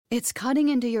It's cutting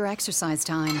into your exercise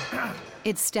time.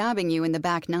 It's stabbing you in the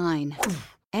back nine.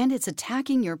 And it's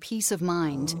attacking your peace of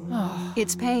mind.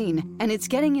 It's pain, and it's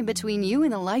getting in between you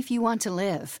and the life you want to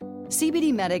live.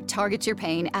 CBD Medic targets your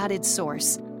pain at its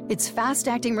source. It's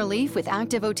fast-acting relief with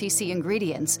active OTC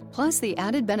ingredients, plus the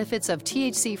added benefits of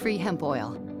THC-free hemp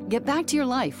oil. Get back to your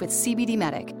life with CBD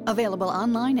Medic, available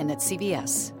online and at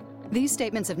CVS. These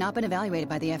statements have not been evaluated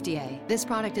by the FDA. This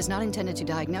product is not intended to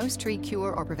diagnose, treat,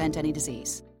 cure, or prevent any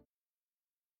disease.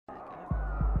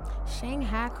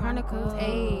 Shanghai Chronicles,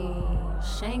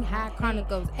 ayy. Shanghai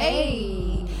Chronicles,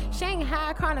 ayy.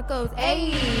 Shanghai Chronicles,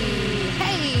 ayy.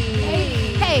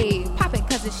 Hey, hey, pop it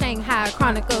cause it's Shanghai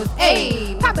Chronicles,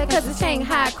 ayy. Pop it cause it's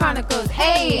Shanghai Chronicles,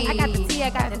 ayy. I got the tea, I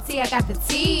got the tea, I got the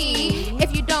tea.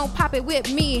 If you don't pop it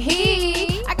with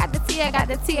me, I got the tea, I got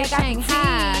the tea, I got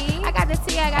Shanghai. I got the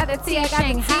tea, I got the tea, I got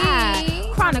Shanghai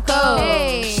Chronicles,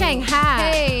 hey.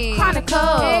 Shanghai hey.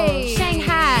 Chronicles, hey.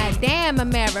 Shanghai, damn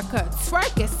America,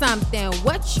 twerk is something.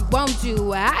 What you won't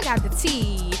do? I got the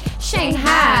tea.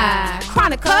 Shanghai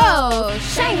Chronicles,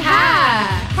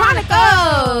 Shanghai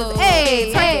Chronicles,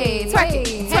 hey, twerk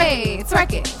it, hey,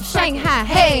 twerk it, Shanghai,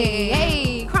 hey,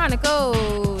 hey,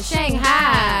 Chronicles,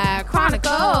 Shanghai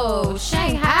Chronicles,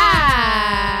 Shanghai.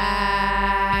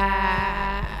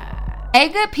 Hey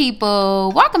good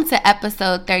people, welcome to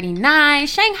episode 39,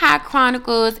 Shanghai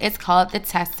Chronicles. It's called The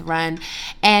Test Run,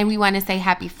 and we want to say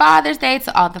happy Father's Day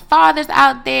to all the fathers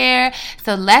out there.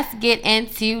 So let's get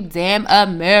into Damn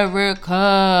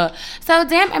America. So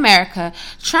Damn America,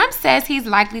 Trump says he's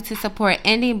likely to support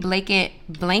ending blanket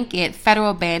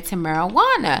federal ban to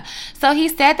marijuana. So he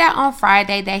said that on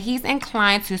Friday that he's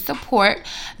inclined to support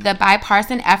the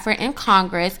bipartisan effort in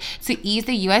Congress to ease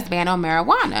the U.S. ban on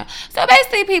marijuana. So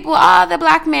basically, people, all the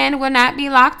black men will not be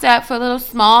locked up for little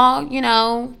small,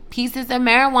 pieces of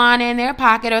marijuana in their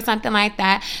pocket or something like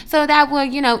that. So that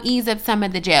will, ease up some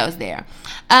of the jails there.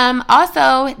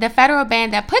 Also, the federal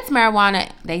ban that puts marijuana,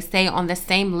 they say, on the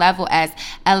same level as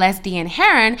LSD and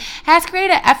heroin has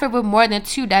created an effort with more than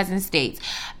 24 states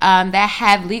that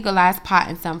have legalized pot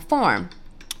in some form.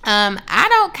 I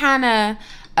don't kind of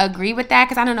agree with that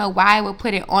because I don't know why I would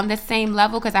put it on the same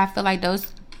level, because I feel like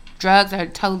those drugs are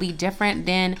totally different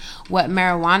than what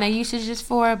marijuana usage is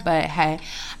for, but hey.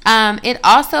 It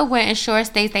also would ensure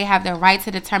states they have the right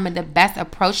to determine the best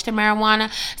approach to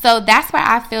marijuana. So that's why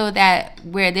I feel that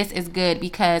where this is good,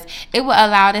 because it will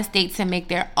allow the states to make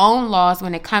their own laws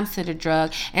when it comes to the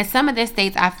drug. And some of the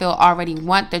states I feel already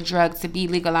want the drug to be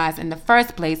legalized in the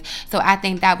first place. So I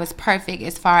think that was perfect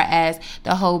as far as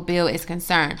the whole bill is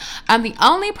concerned. The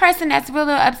only person that's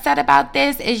really upset about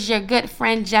this is your good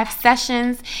friend Jeff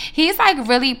Sessions. He's like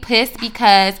really pissed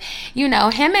because, him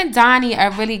and Donnie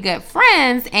are really good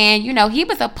friends. And, he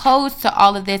was opposed to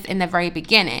all of this in the very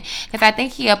beginning, because I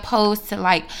think he opposed to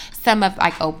like some of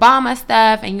like Obama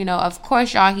stuff. And, of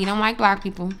course, y'all, he don't like black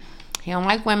people. He don't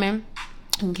like women.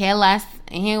 He can care less.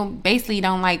 And he basically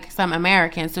don't like some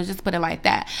Americans, so just put it like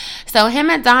that. So him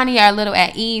and Donnie are a little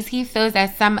at ease. He feels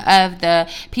that some of the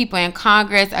people in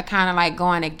Congress are kind of like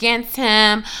going against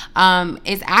him.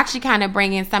 It's actually kind of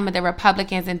bringing some of the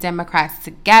Republicans and Democrats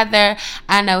together.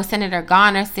 I know Senator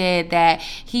Garner said that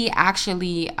he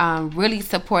actually really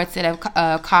supports it of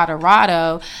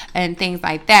Colorado and things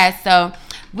like that. So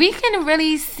we can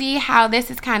really see how this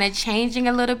is kind of changing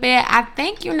a little bit. I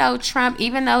think, Trump,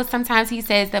 even though sometimes he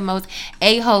says the most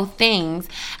a-hole things,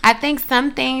 I think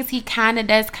some things he kind of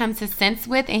does come to sense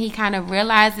with, and he kind of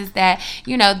realizes that,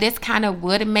 this kind of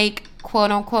would make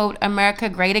quote unquote America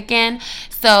great again.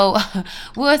 So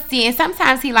we'll see. And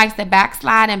sometimes he likes to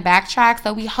backslide and backtrack.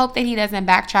 So we hope that he doesn't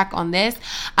backtrack on this.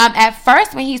 At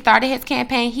first, when he started his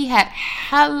campaign, he had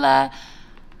hella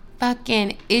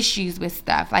fucking issues with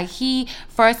stuff. Like, he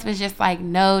first was just like,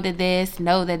 no to this,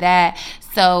 no to that.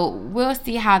 So we'll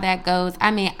see how that goes.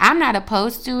 I mean, I'm not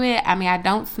opposed to it. I mean, I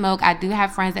don't smoke. I do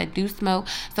have friends that do smoke.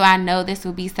 So I know this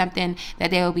will be something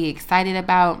that they will be excited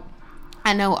about.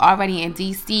 I know already in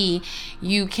DC,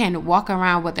 you can walk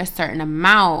around with a certain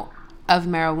amount of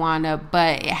marijuana,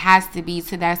 but it has to be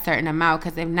to that certain amount,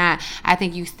 because if not, I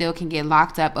think you still can get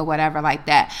locked up or whatever like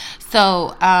that.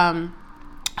 So,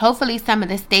 hopefully some of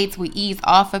the states will ease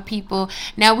off of people.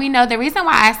 Now, we know the reason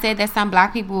why I said that some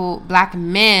black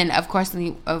men, of course,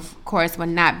 will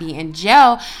not be in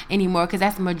jail anymore, because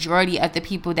that's the majority of the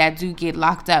people that do get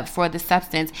locked up for the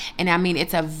substance. And I mean,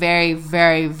 it's a very,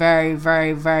 very, very,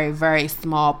 very, very, very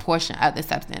small portion of the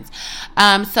substance.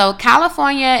 So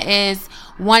California is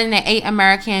one in the 8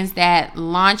 Americans that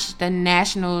launched the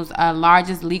national's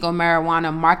largest legal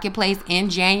marijuana marketplace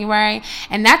in January.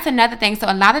 And that's another thing. So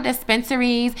a lot of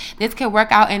dispensaries, this could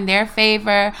work out in their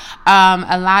favor.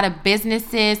 A lot of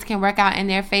businesses can work out in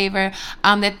their favor.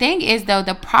 The thing is, though,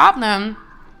 the problem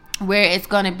where it's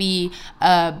going to be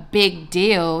a big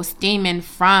deal stemming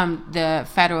from the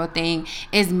federal thing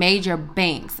is major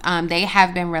banks. They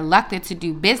have been reluctant to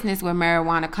do business with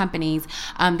marijuana companies.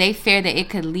 They fear that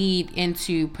it could lead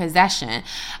into possession.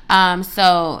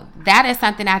 So that is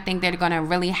something I think they're going to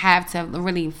really have to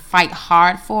really fight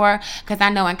hard for, because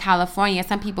I know in California,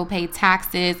 some people pay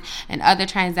taxes and other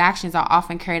transactions are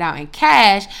often carried out in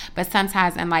cash, but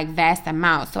sometimes in like vast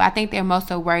amounts. So I think they're most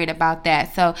so worried about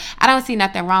that. So I don't see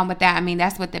nothing wrong with that. I mean,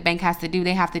 that's what the bank has to do.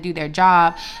 They have to do their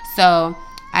job. So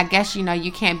I guess,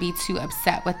 you can't be too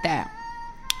upset with that.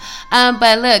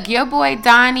 But look, your boy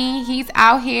Donnie, he's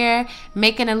out here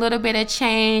making a little bit of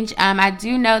change. I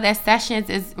do know that Sessions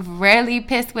is rarely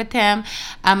pissed with him.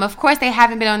 Of course, they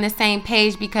haven't been on the same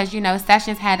page because,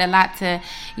 Sessions had a lot to,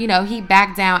 he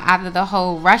backed down out of the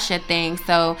whole Russia thing.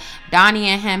 So Donnie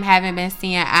and him haven't been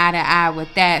seeing eye to eye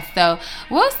with that. So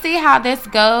we'll see how this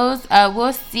goes.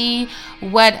 We'll see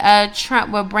what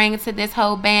Trump will bring to this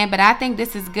whole ban. But I think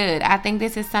this is good. I think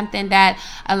this is something that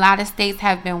a lot of states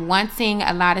have been wanting.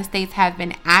 A lot of states have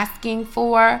been asking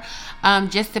for,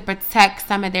 just to protect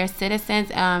some of their citizens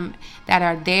that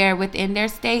are there within their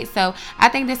state. So I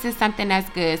think this is something that's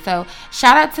good. So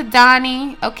shout out to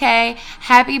Donnie. Okay,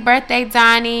 happy birthday,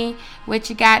 Donnie, with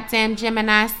your goddamn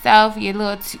Gemini self. Your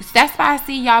that's why I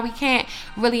see y'all, we can't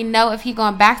really know if he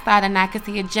gonna backslide or not, because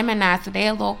he a Gemini, so they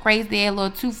a little crazy, they a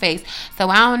little two-faced. So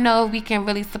I don't know if we can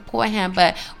really support him,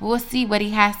 but we'll see what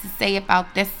he has to say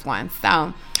about this one.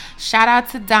 So shout out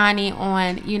to Donnie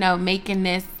on making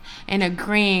this and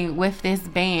agreeing with this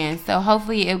ban. So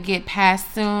hopefully it'll get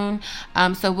passed soon.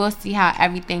 So we'll see how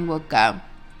everything will go.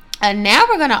 And now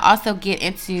we're going to also get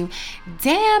into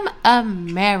Damn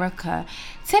America.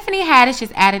 Tiffany Haddish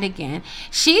is at it again.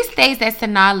 She states that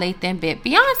Sanaa Lathan bit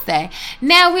Beyonce.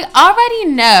 Now, we already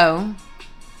know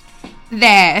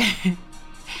that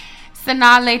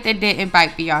Sanaa Lathan didn't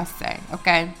bite Beyonce,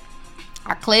 okay?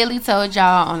 I clearly told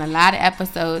y'all on a lot of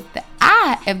episodes that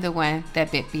I am the one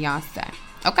that bit Beyonce,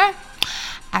 okay?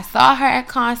 I saw her at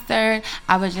concert.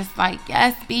 I was just like,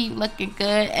 yes, B, you looking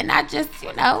good. And I just,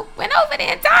 went over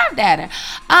there and dived at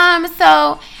her.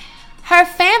 So her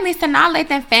family, Sanaa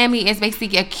Lathan family, is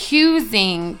basically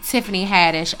accusing Tiffany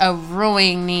Haddish of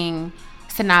ruining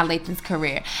Sanaa Lathan's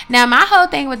career. Now, my whole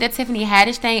thing with the Tiffany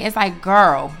Haddish thing is like,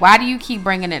 girl, why do you keep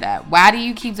bringing it up? Why do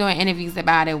you keep doing interviews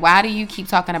about it? Why do you keep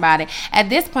talking about it? At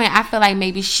this point, I feel like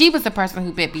maybe she was the person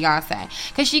who bit Beyonce,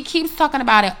 because she keeps talking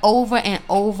about it over and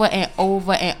over and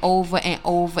over and over and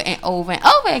over and over and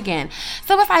over again.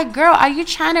 So it's like, girl, are you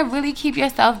trying to really keep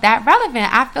yourself that relevant?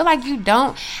 I feel like you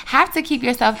don't have to keep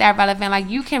yourself that relevant. Like,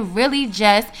 you can really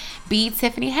just be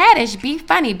Tiffany Haddish, be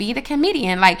funny, be the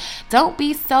comedian. Like, don't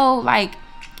be so like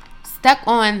stuck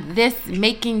on this,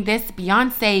 making this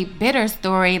Beyonce bitter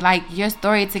story like your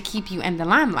story to keep you in the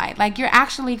limelight. Like, you're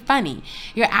actually funny,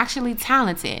 you're actually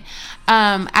talented.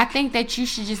 I think that you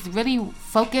should just really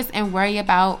focus and worry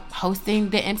about hosting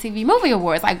the MTV Movie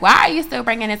Awards. Like, why are you still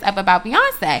bringing this up about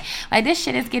Beyonce? Like, this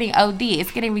shit is getting OD.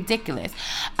 It's getting ridiculous.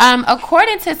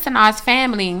 According to Sanaa's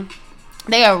family,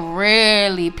 they are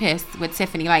really pissed with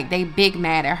Tiffany. Like, they big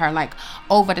mad at her, like,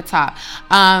 over the top.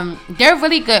 They're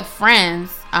really good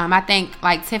friends. I think,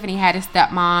 like, Tiffany had a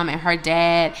stepmom and her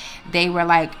dad, they were,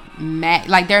 like, mad.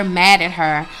 Like, they're mad at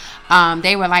her.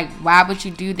 They were like, why would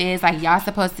you do this? Like, y'all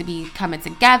supposed to be coming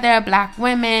together, black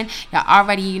women. Y'all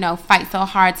already, fight so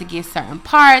hard to get certain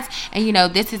parts. And,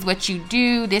 this is what you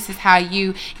do. This is how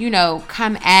you,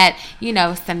 come at,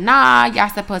 Sanaa. Y'all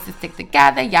supposed to stick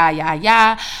together. And,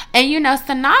 Sanaa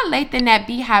Lathan, that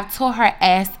Beehive tore her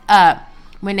ass up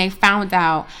when they found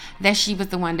out that she was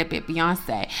the one that bit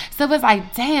Beyonce. So it was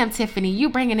like, damn, Tiffany, you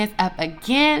bringing this up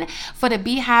again for the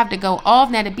Beehive to go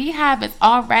off. Now, the Beehive is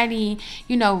already,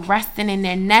 resting in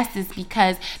their nests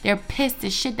because they're pissed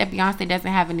as shit that Beyonce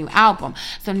doesn't have a new album.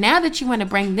 So now that you want to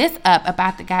bring this up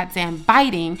about the goddamn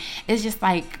biting, it's just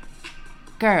like,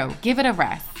 girl, give it a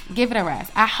rest. Give it a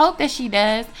rest. I hope that she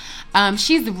does.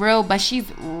 She's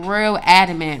real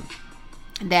adamant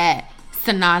that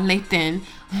Sanaa Lathan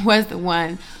was the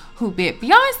one who bit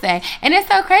Beyonce. And it's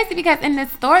so crazy because in the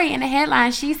story, in the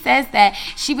headline, she says that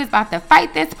she was about to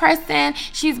fight this person.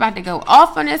 She's about to go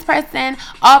off on this person,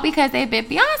 all because they bit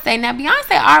Beyonce. Now,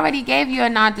 Beyonce already gave you a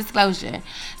non-disclosure.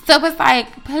 So it's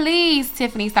like, please,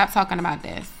 Tiffany, stop talking about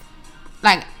this.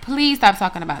 Like, please stop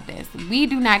talking about this. We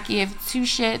do not give two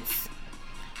shits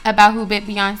about who bit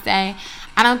Beyonce.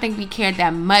 I don't think we cared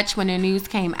that much when the news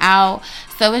came out.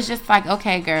 So it's just like,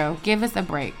 okay, girl, give us a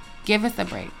break. Give us a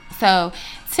break. So,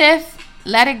 Tiff,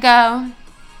 let it go.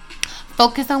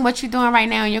 Focus on what you're doing right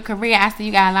now in your career. I see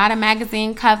you got a lot of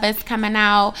magazine covers coming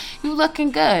out. You looking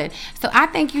good. So I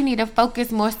think you need to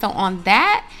focus more so on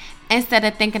that instead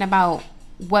of thinking about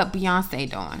what Beyonce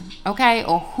doing, okay?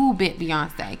 Or who bit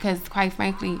Beyonce, because quite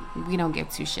frankly, we don't give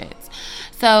two shits.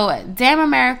 So, damn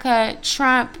America,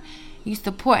 Trump, you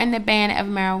supporting the ban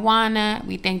of marijuana.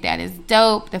 We think that is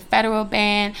dope, the federal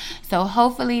ban. So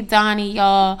hopefully Donnie,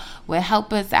 y'all, will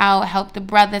help us out, help the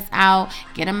brothers out,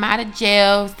 get them out of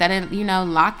jail instead of,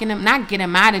 locking them, not get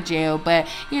them out of jail, but,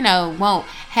 won't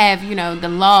have, the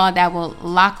law that will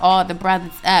lock all the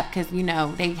brothers up because,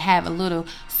 they have a little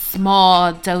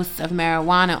small dose of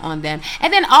marijuana on them.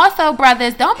 And then also,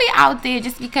 brothers, don't be out there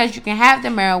just because you can have the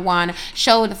marijuana,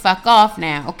 show the fuck off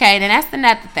now, okay? Then that's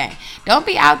another thing. Don't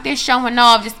be out there showing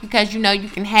off just because you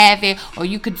can have it or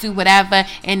you could do whatever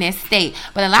in this state.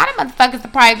 But a lot of motherfuckers are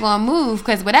probably gonna move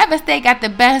because whatever state got the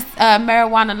best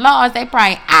marijuana laws, they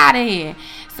probably out of here.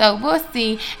 So we'll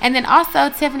see. And then also,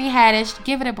 Tiffany Haddish,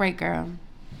 give it a break, girl.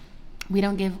 We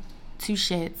don't give two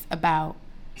shits about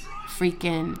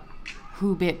freaking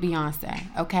who bit Beyonce,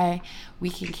 okay? We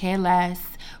can care less.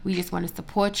 We just want to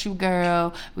support you,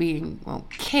 girl. We won't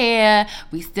care.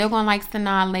 We still gonna like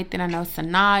Sanaa Lathan. I know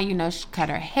Sanaa, she cut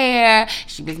her hair.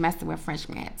 She was messing with French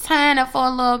Montana for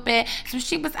a little bit. So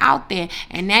she was out there.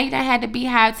 And now you done had the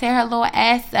Beehive tear her little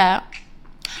ass up.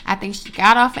 I think she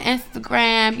got off of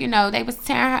Instagram. They was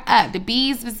tearing her up. The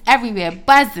bees was everywhere.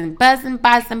 Buzzing,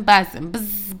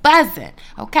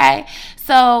 okay?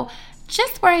 So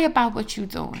just worry about what you're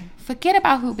doing. Forget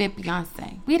about who bit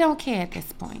Beyonce. We don't care at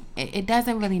this point. It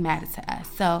doesn't really matter to us.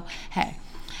 So, hey.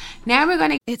 Now we're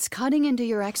going to... It's cutting into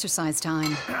your exercise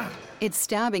time. It's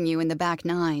stabbing you in the back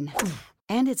nine.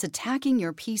 And it's attacking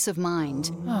your peace of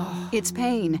mind. It's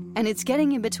pain, and it's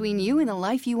getting in between you and the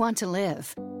life you want to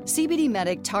live. CBD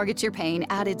Medic targets your pain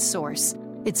at its source.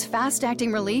 It's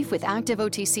fast-acting relief with active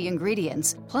OTC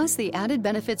ingredients, plus the added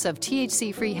benefits of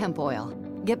THC-free hemp oil.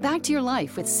 Get back to your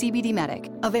life with CBD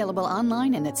Medic, available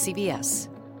online and at CVS.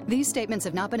 These statements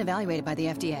have not been evaluated by the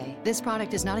FDA. This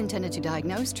product is not intended to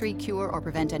diagnose, treat, cure, or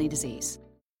prevent any disease.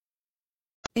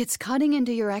 It's cutting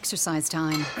into your exercise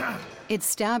time. It's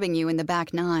stabbing you in the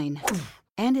back nine.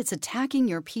 And it's attacking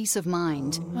your peace of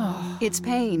mind. It's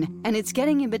pain, and it's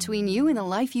getting in between you and the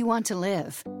life you want to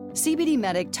live. CBD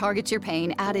Medic targets your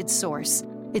pain at its source.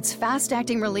 It's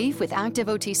fast-acting relief with active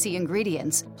OTC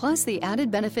ingredients, plus the added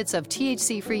benefits of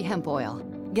THC-free hemp oil.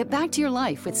 Get back to your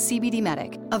life with CBD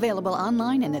Medic, available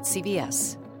online and at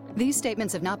CVS. These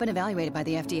statements have not been evaluated by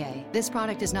the FDA. This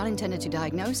product is not intended to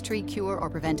diagnose, treat, cure, or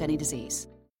prevent any disease.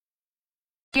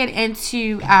 Get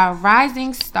into our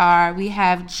rising star. We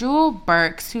have Jewel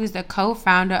Burks, who's the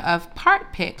co-founder of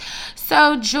PartPick.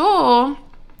 So Jewel,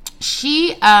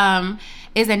 she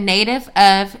is a native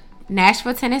of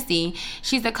Nashville, Tennessee.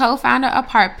 She's a co-founder of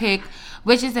PartPick,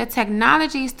 which is a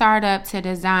technology startup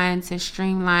designed to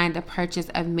streamline the purchase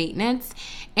of maintenance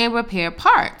and repair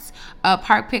parts.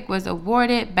 PartPick was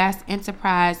awarded Best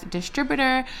Enterprise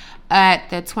Distributor at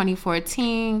the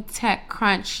 2014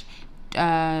 TechCrunch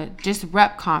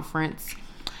Disrupt Conference,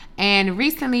 and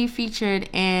recently featured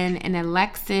in an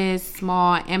Alexa's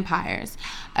Small Empires.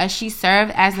 She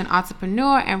served as an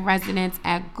entrepreneur in residence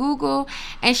at Google,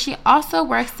 and she also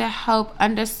works to help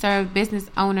underserved business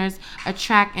owners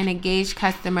attract and engage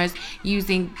customers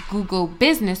using Google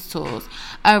business tools.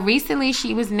 Recently,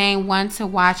 she was named One to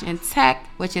Watch in Tech,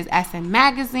 which is SM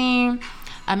Magazine.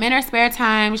 In her spare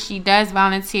time, she does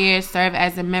volunteer, serve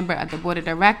as a member of the board of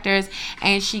directors,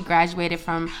 and she graduated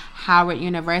from Howard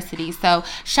University. So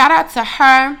shout out to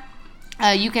her.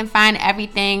 You can find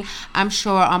everything, I'm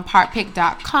sure, on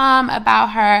partpick.com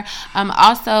about her.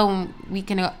 Also,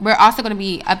 we're also going to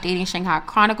be updating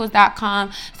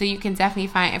ShanghaiChronicles.com, so you can definitely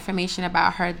find information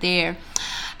about her there.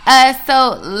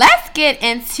 So let's get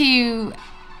into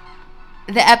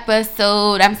this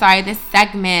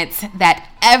segment that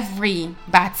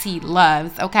everybody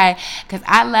loves, okay? Because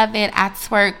I love it. I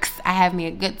twerks. I have me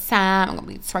a good time. I'm going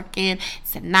to be twerking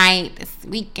tonight, this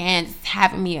weekend, just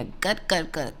having me a good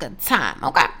time,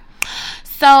 okay?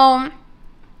 So,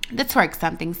 the twerk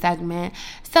something segment.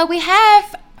 So, we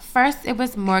have, first it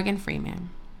was Morgan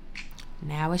Freeman.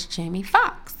 Now it's Jamie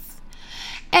Foxx.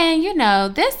 And,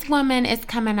 this woman is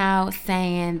coming out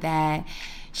saying that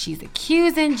she's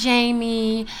accusing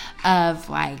Jamie of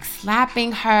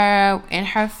slapping her in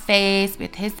her face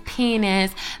with his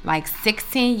penis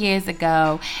 16 years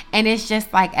ago. And it's just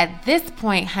at this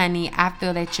point, honey, I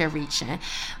feel that you're reaching.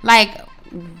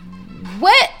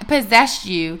 What possessed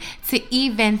you to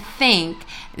even think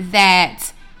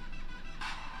that,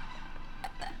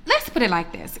 let's put it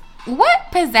like this.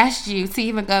 What possessed you to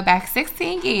even go back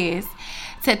 16 years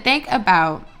to think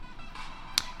about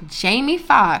Jamie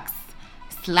Foxx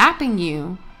slapping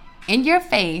you in your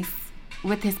face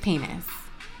with his penis?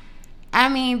 I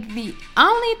mean, the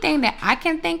only thing that I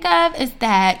can think of is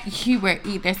that you were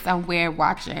either somewhere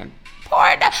watching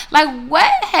porn. Like,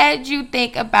 what had you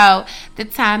think about the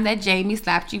time that Jamie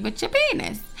slapped you with your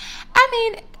penis? I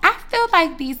mean, I feel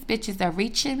like these bitches are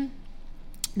reaching.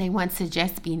 They want to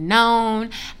just be known.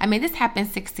 I mean, this happened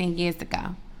 16 years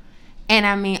ago. And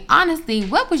I mean, honestly,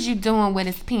 what was you doing with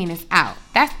his penis out?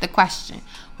 That's the question.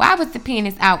 Why was the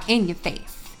penis out in your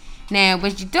face? Now,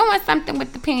 was you doing something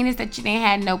with the penis that you didn't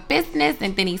have no business,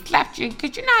 and then he slapped you?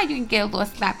 Because you know how you can get a little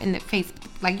slap in the face,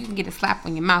 like you can get a slap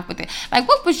on your mouth with it. Like,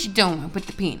 what was you doing with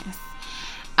the penis?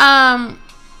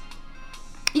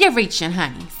 You're reaching,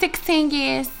 honey. 16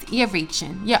 years, you're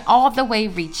reaching. You're all the way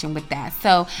reaching with that.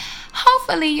 So,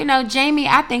 hopefully, you know, Jamie,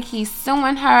 I think he's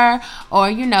suing her, or,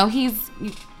 you know, he's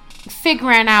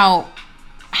figuring out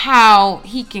how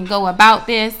he can go about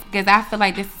this, because I feel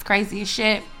like this is crazy as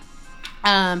shit.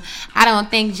 I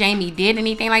don't think Jamie did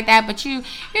anything like that, but you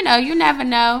know, you never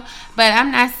know. But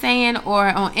I'm not saying or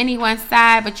on anyone's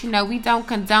side, but you know, we don't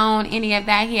condone any of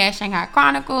that here at Shanghai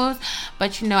Chronicles.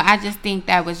 But you know, I just think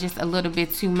that was just a little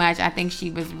bit too much. I think she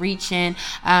was reaching.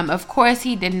 Of course,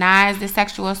 he denies the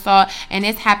sexual assault, and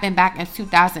this happened back in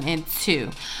 2002.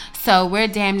 So we're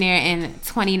damn near in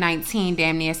 2019,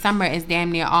 damn near. Summer is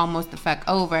damn near almost the fuck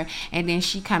over. And then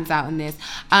she comes out in this.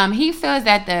 He feels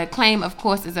that the claim, of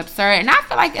course, is absurd. And I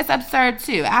feel like it's absurd,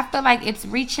 too. I feel like it's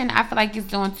reaching. I feel like it's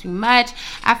doing too much.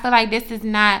 I feel like this is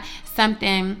not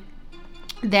something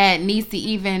that needs to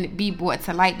even be brought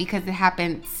to light because it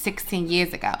happened 16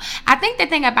 years ago. I think the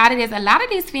thing about it is a lot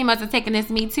of these females are taking this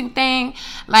Me Too thing.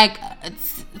 Like,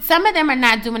 some of them are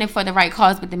not doing it for the right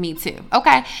cause with the Me Too.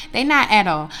 Okay? They not at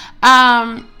all.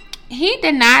 He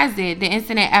denies it, the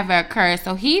incident ever occurred.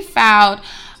 So he filed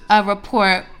a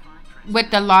report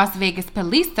with the Las Vegas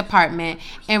Police Department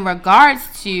in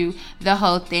regards to the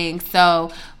whole thing. So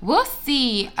we'll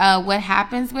see what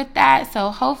happens with that.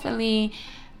 So hopefully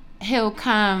he'll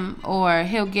come, or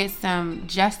he'll get some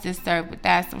justice served with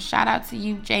that. So shout out to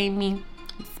you, Jamie.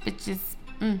 These bitches.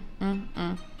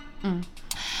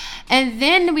 And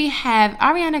then we have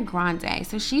Ariana Grande.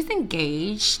 So she's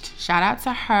engaged. Shout out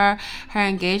to her. Her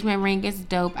engagement ring is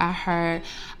dope, I heard.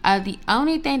 The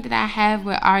only thing that I have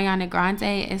with Ariana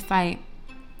Grande is like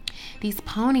these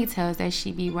ponytails that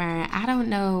she be wearing. I don't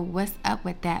know what's up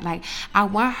with that. Like, I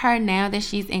want her, now that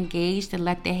she's engaged, to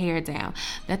let the hair down.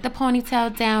 Let the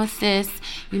ponytail down, sis.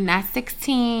 You're not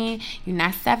 16. You're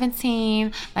not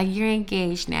 17. Like, you're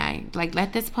engaged now. Like,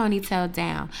 let this ponytail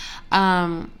down.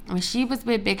 When she was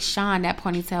with Big Sean, that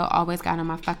ponytail always got on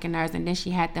my fucking nerves. And then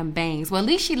she had them bangs. Well, at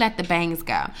least she let the bangs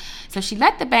go. So she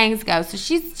let the bangs go. So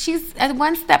she's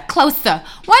one step closer.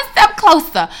 One step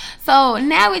closer. So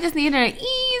now we just need her to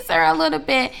ease her a little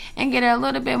bit and get her a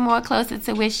little bit more closer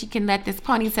to where she can let this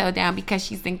ponytail down, because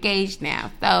she's engaged now.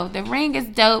 So the ring is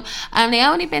dope. They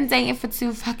only been dating for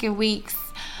 2 fucking weeks.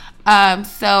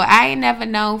 So I ain't never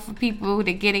known for people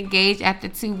to get engaged after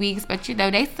 2 weeks, but you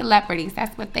know, they celebrities.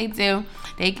 That's what they do.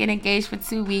 They get engaged for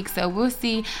 2 weeks. So we'll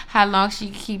see how long she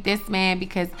can keep this man,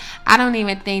 because I don't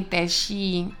even think that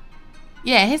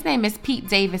his name is Pete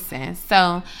Davidson.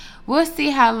 So we'll see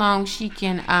how long she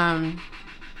can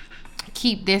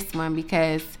keep this one,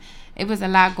 because it was a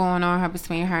lot going on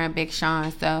between her and Big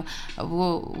Sean. So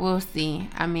we'll see.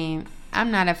 I mean,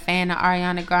 I'm not a fan of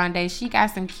Ariana Grande. She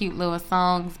got some cute little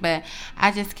songs, but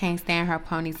I just can't stand her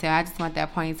ponytail. I just want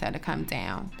that ponytail to come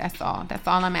down. That's all. That's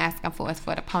all I'm asking for, is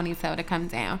for the ponytail to come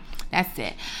down. That's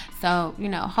it. So, you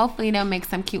know, hopefully they'll make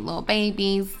some cute little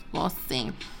babies. We'll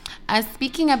see.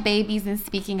 Speaking of babies and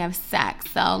speaking of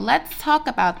sex, so let's talk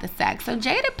about the sex. So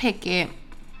Jada Pinkett,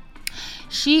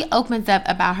 she opens up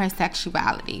about her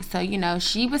sexuality. So, you know,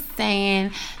 she was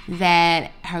saying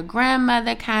that her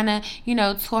grandmother kind of, you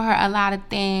know, taught her a lot of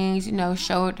things, you know,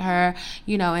 showed her,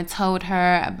 you know, and told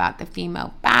her about the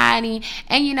female body.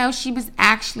 And, you know, she was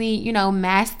actually, you know,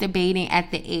 masturbating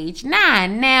at the age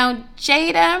 9. Now,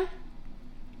 Jada,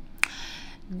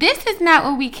 this is not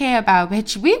what we care about,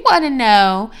 bitch. We want to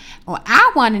know, or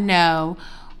I want to know,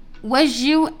 was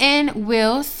you and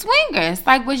Will swingers?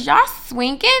 Like, was y'all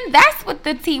swinging? That's what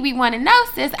the tea we want to know,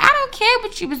 sis. I don't care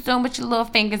what you was doing with your little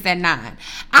fingers at 9.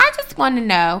 I just want to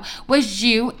know, was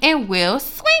you and Will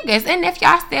swingers? And if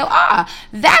y'all still are,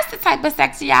 that's the type of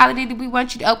sexuality that we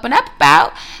want you to open up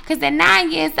about. Because at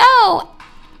 9 years old,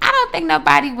 I don't think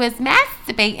nobody was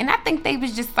masturbating. I think they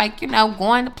was just like,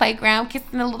 going to the playground,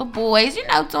 kissing the little boys, doing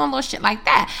little shit like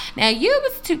that. Now, you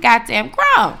was too goddamn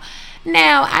grown.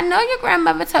 Now, I know your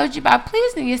grandmother told you about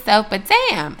pleasing yourself, but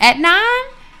damn, at 9,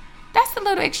 that's a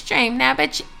little extreme. Now,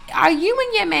 but are you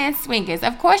and your man swingers?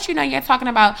 Of course, you're talking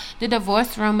about the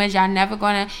divorce rumors. Y'all never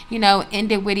going to,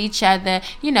 end it with each other,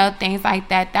 things like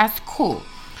that. That's cool.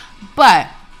 But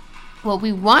what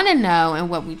we want to know and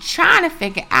what we trying to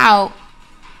figure out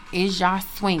is y'all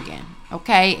swinging.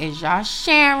 Okay, is y'all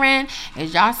sharing?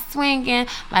 Is y'all swinging?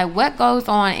 Like, what goes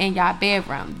on in y'all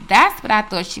bedroom? That's what I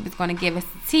thought she was going to give us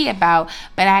the tea about,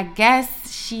 but I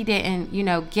guess she didn't,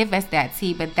 give us that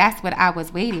tea, but that's what I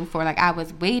was waiting for. Like, I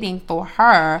was waiting for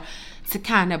her to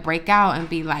kind of break out and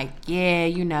be like,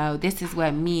 yeah, this is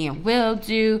what me and Will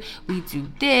do. We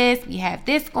do this. We have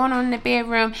this going on in the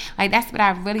bedroom. Like, that's what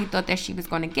I really thought that she was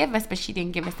going to give us, but she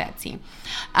didn't give us that tea.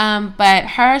 But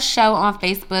her show on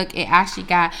Facebook, it actually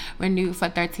got renewed for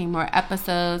 13 more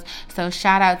episodes. So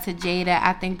shout out to Jada.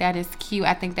 I think that is cute.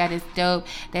 I think that is dope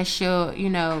that she'll,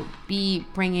 be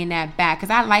bringing that back. Because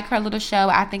I like her little show.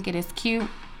 I think it is cute.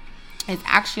 It's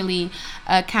actually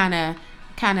kind of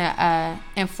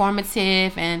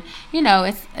informative, and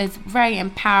it's very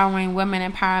empowering, women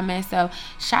empowerment. So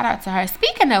shout out to her.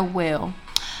 Speaking of Will,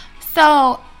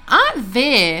 so Aunt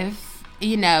Viv,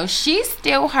 she's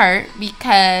still hurt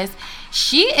because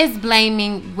she is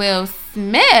blaming Will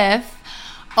Smith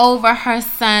over her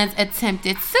son's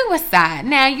attempted suicide.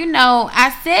 Now,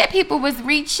 I said people was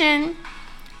reaching,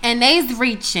 and they's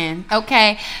reaching,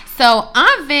 okay? So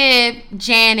Aunt Viv,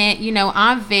 Janet,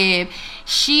 Aunt Viv,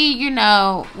 she,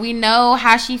 we know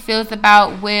how she feels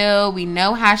about Will. We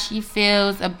know how she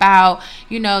feels about,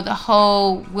 the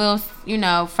whole Will,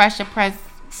 Fresh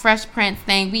Prince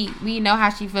thing. We know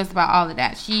how she feels about all of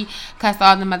that. She cussed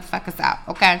all the motherfuckers out,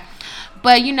 okay?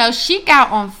 But, she got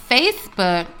on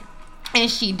Facebook, and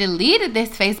she deleted this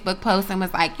Facebook post and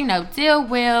was like, dear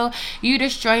Will, you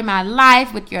destroy my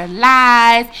life with your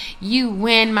lies. You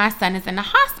win. My son is in the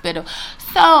hospital.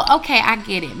 So, okay, I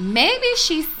get it. Maybe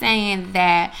she's saying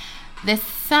that the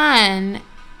son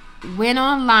went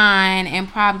online and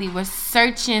probably was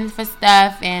searching for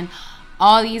stuff, and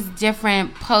all these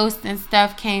different posts and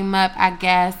stuff came up, I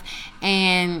guess.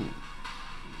 And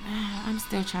I'm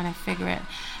still trying to figure it.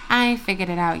 I ain't figured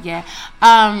it out yet.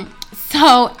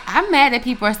 So I'm mad that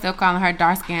people are still calling her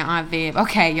dark-skinned Aunt Viv.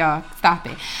 Okay, y'all, stop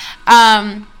it.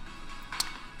 I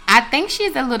think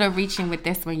she's a little reaching with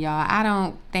this one, y'all. I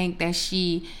don't think that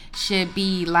she should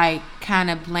be like kind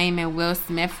of blaming Will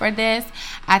Smith for this.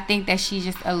 I think that she's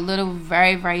just a little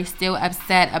very, very still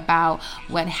upset about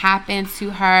what happened to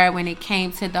her when it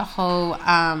came to the whole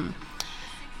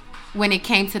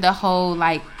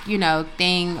like,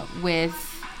 thing with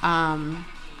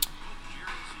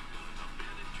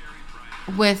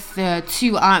the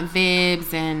 2 Aunt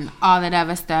Vibs and all that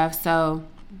other stuff. So,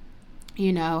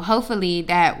 hopefully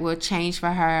that will change for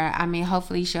her. I mean,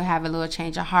 hopefully she'll have a little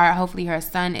change of heart. Hopefully her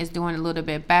son is doing a little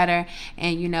bit better,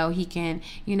 and, he can,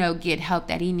 get help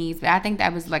that he needs. But I think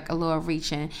that was like a little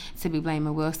reaching to be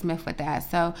blaming Will Smith with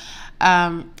that. So,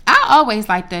 I always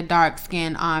liked the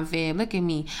dark-skinned Aunt Viv. Look at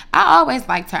me. I always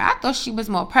liked her. I thought she was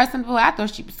more personable. I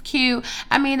thought she was cute.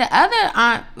 I mean, the other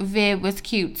Aunt Viv was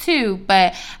cute too,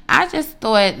 but I just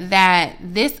thought that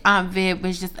this Aunt Viv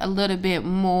was just a little bit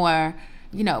more,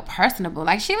 personable.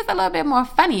 Like, she was a little bit more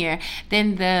funnier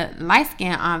than the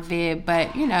light-skinned Aunt Viv.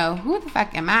 But, who the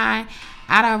fuck am I?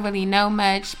 I don't really know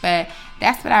much, but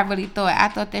that's what I really thought. I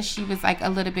thought that she was, like, a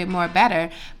little bit more better.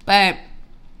 But,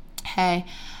 hey.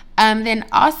 Then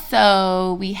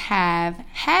also we have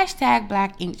hashtag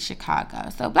Black Ink Chicago.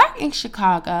 So Black Ink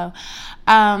Chicago, it's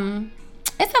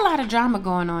a lot of drama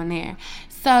going on there.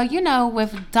 So,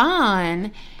 with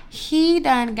Don, he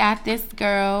done got this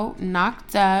girl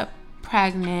knocked up,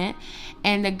 pregnant,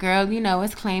 and the girl,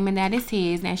 is claiming that it's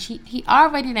his. Now, he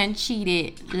already done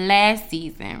cheated last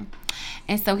season,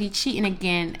 and so he cheating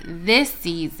again this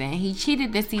season. He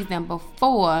cheated this season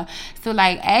before, so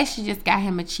like Ashley just got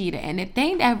him a cheater. And the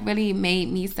thing that really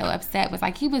made me so upset was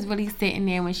like he was really sitting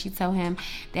there when she told him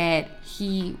that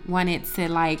he wanted to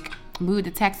like move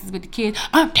to Texas with the kids.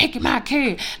 I'm taking my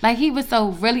kid. Like, he was so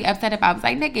really upset about it. I was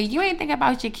like, nigga, you ain't thinking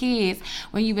about your kids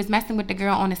when you was messing with the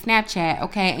girl on the Snapchat,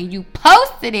 okay? And you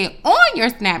posted it on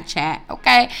your Snapchat,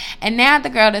 okay? And now the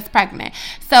girl is pregnant.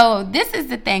 So this is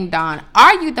the thing, Dawn.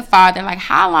 Are you the father? Like,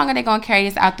 how long are they going to carry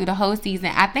this out through the whole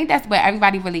season? I think that's what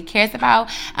everybody really cares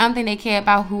about. I don't think they care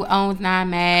about who owns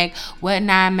 9mag, what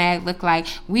 9mag look like.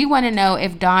 We want to know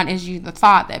if Dawn is you the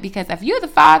father. Because if you're the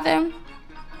father,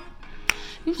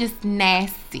 You just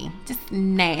nasty. Just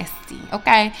nasty,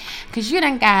 okay? Because you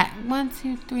done got 1,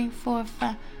 2, 3, 4,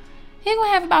 5. He gonna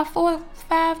have about 4,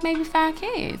 5, maybe 5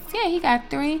 kids. Yeah, he got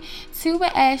 3, 2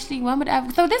 with Ashley, 1 with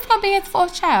Evan. So this gonna be his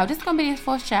 4th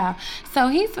child. So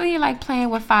he's really like playing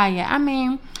with fire. I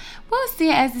mean, we'll see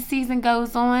as the season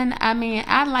goes on. I mean,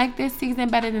 I like this season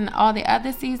better than all the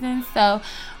other seasons. So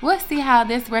we'll see how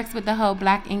this works with the whole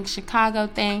Black Ink Chicago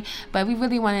thing. But we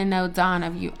really want to know, Don,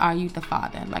 are you the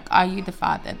father? Like, are you the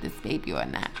father of this baby or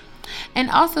not? And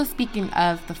also, speaking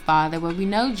of the father, well, we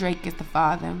know Drake is the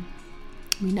father.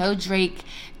 We know Drake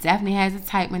definitely has a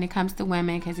type when it comes to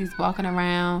women, because he's walking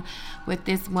around with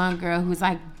this one girl whose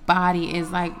like body is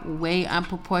like way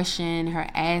unproportioned. Her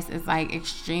ass is like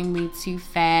extremely too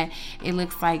fat. It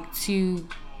looks like too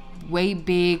way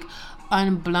big,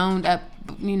 unblown up,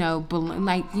 balloon,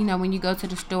 like, when you go to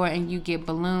the store and you get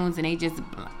balloons and they just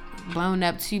blown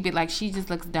up too big. Like, she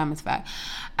just looks dumb as fuck.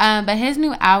 But his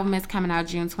new album is coming out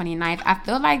June 29th. I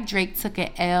feel like Drake took an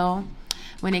L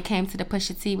when it came to the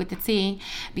Pusha T with the T,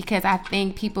 because I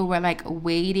think people were like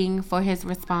waiting for his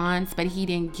response, but he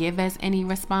didn't give us any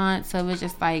response. So it was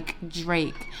just like,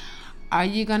 Drake, are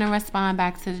you gonna respond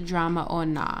back to the drama or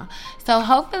nah? So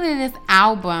hopefully this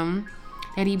album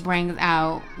that he brings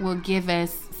out will give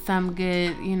us some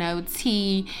good,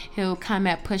 tea. He'll come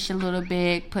at Push a little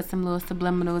bit, put some little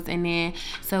subliminals in there.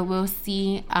 So we'll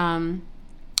see.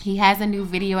 He has a new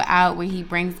video out where he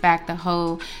brings back the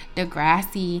whole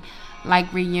Degrassi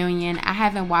like reunion. I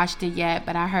haven't watched it yet,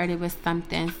 but I heard it was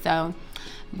something. So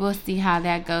we'll see how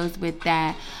that goes with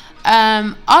that.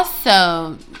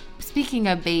 Also, speaking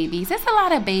of babies, there's a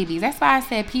lot of babies. That's why I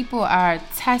said people are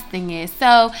testing it.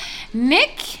 So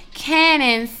Nick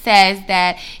Cannon says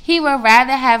that he would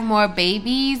rather have more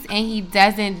babies and he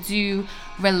doesn't do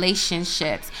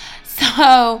relationships.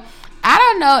 So I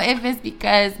don't know if it's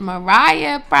because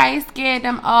Mariah probably scared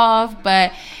them off,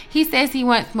 but he says he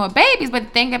wants more babies. But the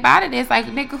thing about it is, like,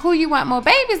 nigga, who you want more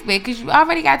babies with? Because you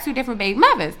already got 2 different baby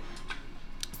mothers.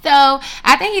 So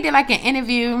I think he did like an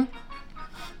interview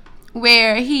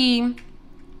where he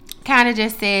kind of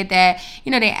just said that,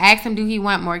 they asked him, do he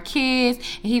want more kids?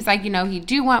 And he's like, he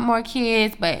do want more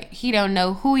kids, but he don't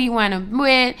know who he want them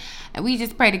with. And we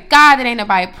just pray to God that ain't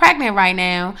nobody pregnant right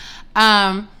now.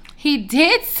 He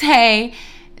did say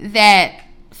that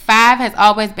 5 has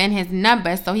always been his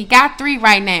number, so he got 3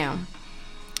 right now.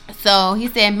 So he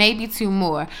said maybe 2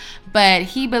 more. But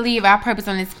he believed our purpose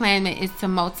on this planet is to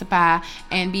multiply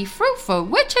and be fruitful,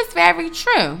 which is very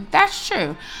true. That's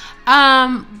true.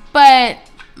 But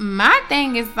my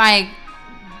thing is, like,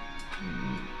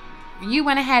 you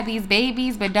want to have these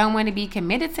babies but don't want to be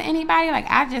committed to anybody? Like,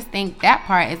 I just think that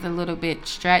part is a little bit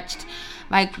stretched.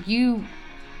 Like, you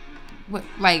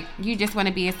just want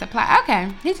to be a supplier.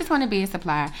 Okay, he just want to be a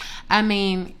supplier. I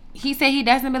mean, he said he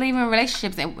doesn't believe in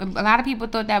relationships, and a lot of people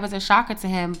thought that was a shocker to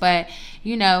him. But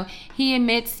he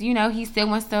admits, he still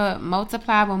wants to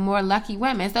multiply with more lucky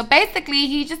women. So basically,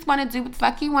 he just want to do what the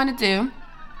fuck he want to do.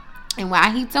 And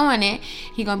while he's doing it,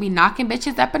 he gonna be knocking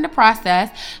bitches up in the process.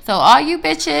 So all you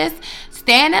bitches,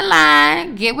 stand in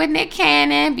line, get with Nick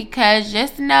Cannon, because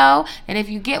just know that if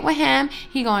you get with him,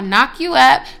 he gonna knock you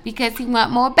up because he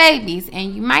want more babies.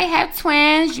 And you might have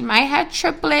twins, you might have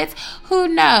triplets, who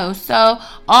knows? So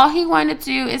all he want to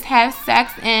do is have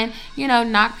sex and,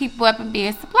 knock people up and be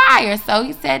a supplier. So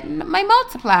he said, may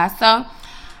multiply. So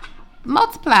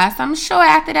I'm sure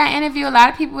after that interview, a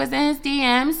lot of people was in his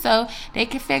DMs, so they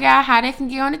could figure out how they can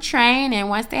get on the train, and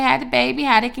once they had the baby,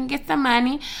 how they can get some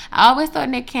money. I always thought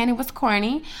Nick Cannon was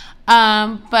corny,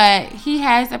 but he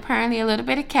has apparently a little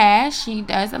bit of cash. He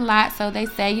does a lot, so they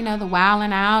say, the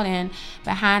wilding out and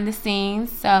behind the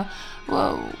scenes. So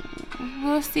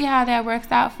we'll see how that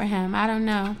works out for him. I don't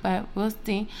know, but we'll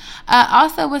see.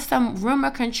 Also, with some rumor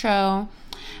control,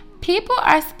 people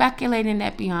are speculating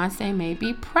that Beyonce may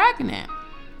be pregnant.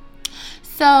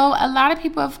 So a lot of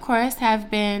people, of course, have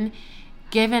been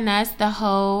giving us the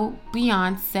whole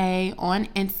Beyonce on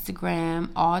Instagram,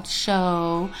 all the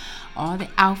show, all the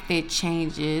outfit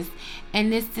changes.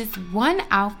 And there's this one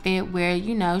outfit where,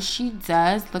 she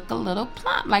does look a little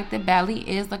plump. Like, the belly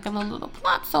is looking a little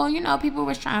plump. So, people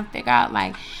were trying to figure out,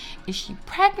 like, is she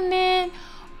pregnant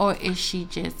or is she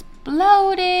just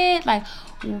bloated? Like,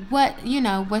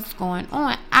 what's going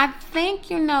on? I think,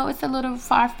 it's a little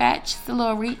far-fetched. It's a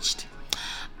little reached.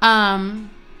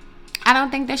 I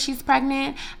don't think that she's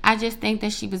pregnant. I just think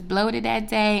that she was bloated that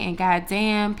day, and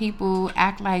goddamn, people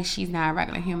act like she's not a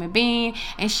regular human being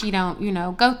and she don't,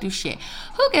 go through shit.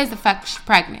 Who gives a fuck if she's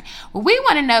pregnant? Well, we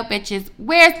want to know, bitches,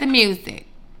 where's the music?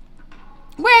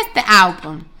 Where's the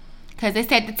album? because they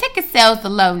said the ticket sales are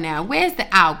low now. Where's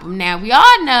the album? Now, we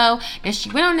all know that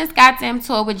she went on this goddamn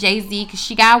tour with Jay-Z because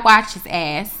she got to watch his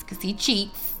ass because he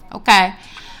cheats. Okay.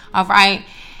 All right.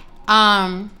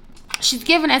 She's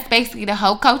giving us basically the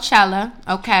whole Coachella,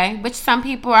 okay, which some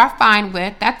people are fine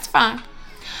with. That's fine.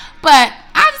 But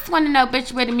I just want to know,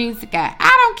 bitch, where the music at. I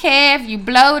don't care if you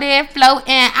bloated, floating.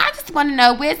 I just want to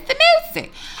know where's the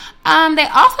music. They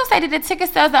also say that the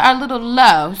ticket sales are a little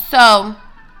low. So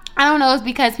I don't know, it's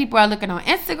because people are looking on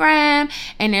Instagram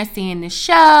and they're seeing the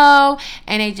show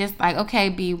and they just like, okay,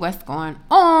 B, what's going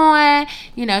on?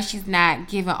 You know, she's not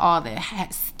giving all the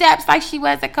steps like she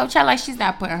was at Coachella. Like, she's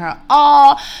not putting her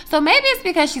all. So maybe it's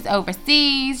because she's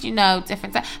overseas, you know,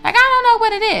 different stuff. Like, I don't know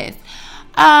what it is.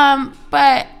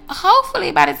 But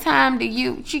hopefully by the time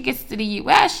she gets to the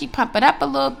U.S., she pump it up a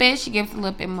little bit. She gives a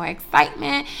little bit more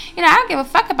excitement. You know, I don't give a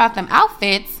fuck about them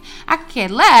outfits. I could care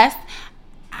less.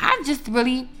 I just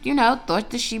really, you know, thought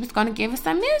that she was going to give us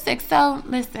some music. So,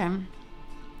 listen,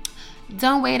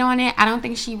 don't wait on it. I don't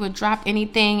think she would drop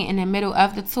anything in the middle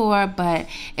of the tour, but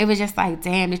it was just like,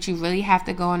 damn, did you really have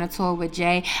to go on a tour with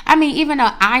Jay? I mean, even though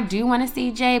I do want to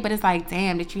see Jay, but it's like,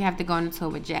 damn, did you have to go on a tour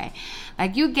with Jay?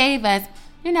 Like, you gave us,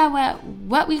 you know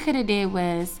what we could have did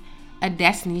was a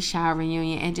Destiny's Child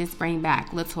reunion and just bring back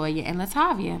LaToya and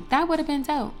Latavia. That would have been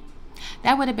dope.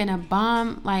 That would have been a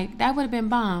bomb. Like, that would have been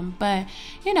bomb. But,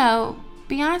 you know,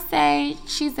 Beyonce,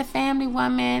 she's a family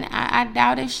woman. I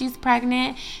doubt if she's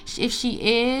pregnant. If she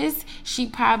is, she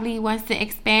probably wants to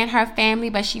expand her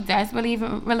family, but she does believe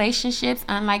in relationships,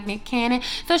 unlike Nick Cannon.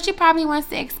 So she probably wants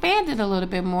to expand it a little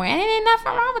bit more. And there ain't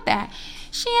nothing wrong with that.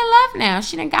 She in love now.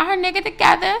 She done got her nigga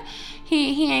together.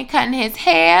 He ain't cutting his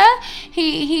hair.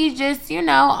 He just, you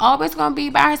know, always gonna be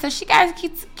by her. So she guys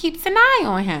keeps an eye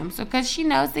on him. So because she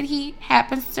knows that he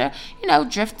happens to, you know,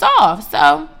 drift off.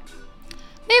 So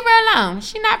leave her alone.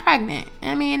 She's not pregnant.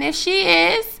 I mean, if she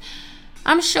is,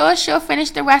 I'm sure she'll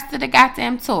finish the rest of the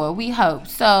goddamn tour. We hope.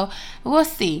 So we'll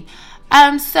see.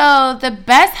 So the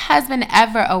Best Husband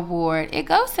Ever award, it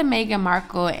goes to Meghan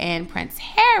Markle and Prince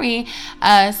Harry.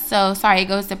 It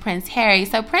goes to Prince Harry.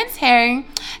 So Prince Harry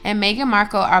and Meghan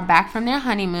Markle are back from their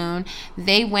honeymoon.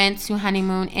 They went to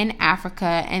honeymoon in Africa,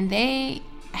 and they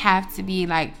have to be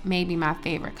like maybe my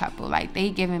favorite couple. Like, they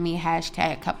giving me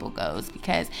hashtag couple goes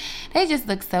because they just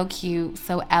look so cute,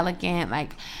 so elegant.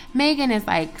 Like, Meghan is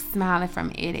like smiling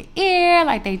from ear to ear,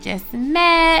 like they just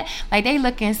met. Like, they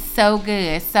looking so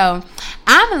good. So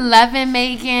I'm loving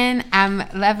Meghan. I'm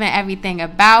loving everything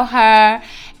about her,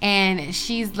 and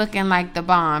she's looking like the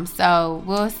bomb. So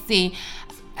we'll see.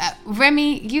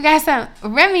 Remy, you got some.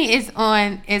 Remy is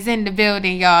in the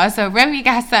building, y'all. So Remy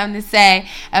got something to say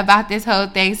about this whole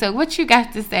thing. So what you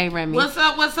got to say, Remy? What's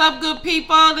up, good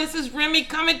people? This is Remy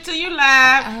coming to you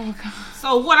live. Oh, God.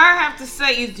 So what I have to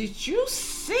say is, did you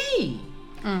see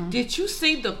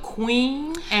the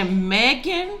Queen and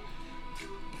Meghan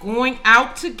going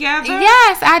out together?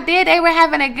 Yes, I did. They were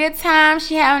having a good time.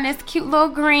 She having this cute little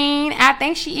green. I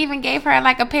think she even gave her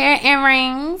like a pair of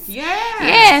earrings.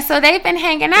 Yeah, so they've been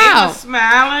hanging out. They was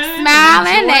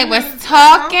smiling. They was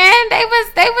talking. They was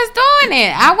doing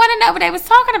it. I want to know what they was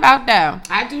talking about, though.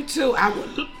 I do too. I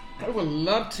would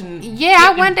love to. Yeah,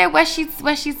 I wonder what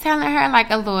she's telling her, like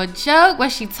a little joke.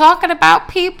 Was she talking about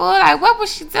people? Like, what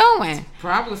was she doing?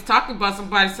 Probably was talking about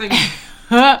somebody saying.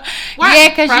 Yeah,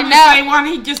 because you know, say, why don't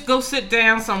he just go sit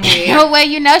down somewhere? Well,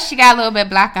 you know, she got a little bit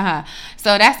black on her,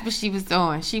 so that's what she was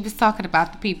doing. She was talking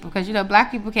about the people, because you know, black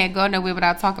people can't go nowhere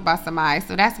without talking about somebody.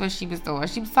 So that's what she was doing.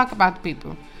 She was talking about the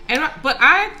people. But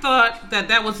I thought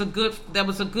that was a good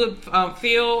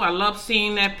feel. I love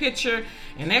seeing that picture.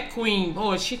 And that Queen,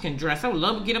 boy, she can dress. I would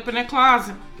love to get up in that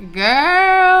closet.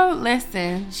 Girl,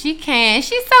 listen, she can.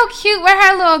 She's so cute with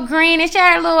her little green, and she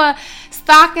had her little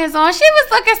stockings on. She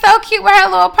was looking so cute with her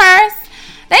little purse.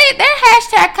 They're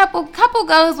hashtag couple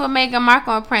goes with Meghan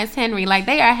Markle and Prince Henry. Like,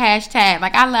 they are hashtag.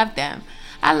 Like, I love them.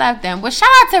 Well, shout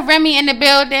out to Remy in the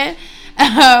building.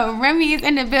 Remy is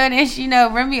in the building. You know,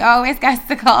 Remy always got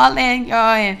to call in,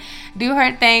 y'all, and do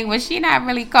her thing. Well, she not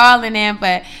really calling in,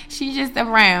 but she just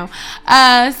around.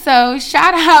 So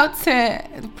shout out to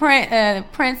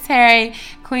Prince Harry,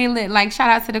 Queen. Like, shout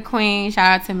out to the Queen.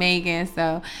 Shout out to Meghan.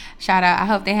 So shout out. I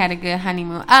hope they had a good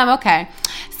honeymoon. Okay.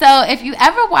 So if you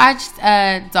ever watched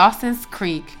Dawson's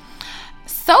Creek,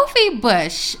 Sophie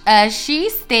Bush, she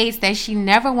states that she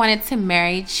never wanted to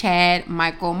marry Chad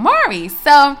Michael Murray.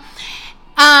 So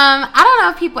I don't know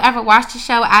if people ever watched the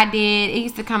show. I did. It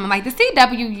used to come like the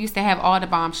CW used to have all the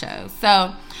bomb shows.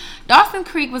 So Dawson's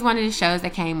Creek was one of the shows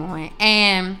that came on,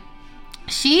 and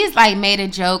she's like made a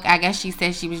joke. I guess she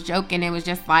said she was joking. It was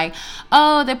just like,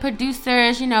 oh, the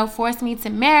producers, forced me to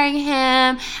marry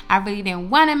him. I really didn't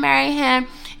want to marry him.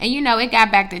 And, it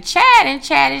got back to Chad. And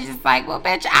Chad is just like, well,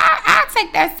 bitch, I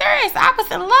take that serious. I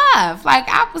was in love. Like,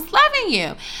 I was loving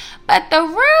you. But the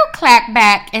real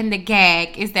clapback and the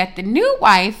gag is that the new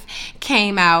wife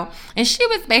came out. And she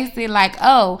was basically like,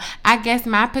 oh, I guess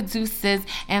my producers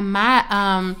and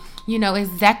my,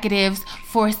 executives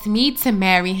forced me to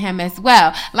marry him as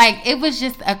well. Like, it was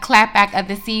just a clapback of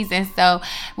the season. So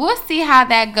we'll see how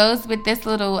that goes with this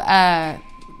little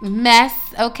mess,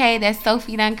 okay, that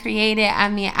Sophie done created. I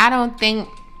mean, I don't think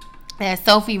that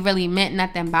Sophie really meant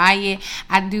nothing by it.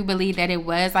 I do believe that it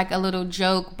was like a little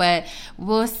joke, but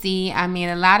we'll see. I mean,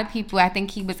 a lot of people, I think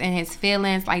he was in his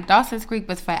feelings. Like, Dawson's Creek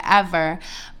was forever.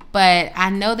 But I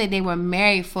know that they were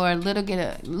married for a little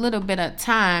bit of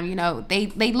time.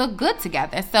 They look good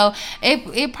together. So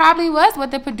it probably was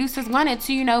what the producers wanted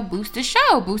to, boost the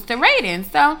show, boost the ratings.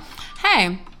 So,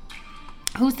 hey,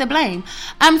 who's to blame?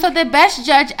 So the Best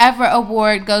Judge Ever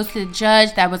award goes to the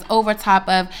judge that was over top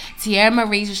of Tierra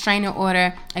Marie's restraining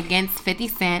order against 50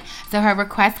 Cent. So her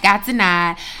request got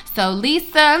denied. So,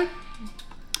 Lisa,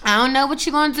 I don't know what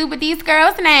you're going to do with these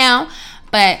girls now,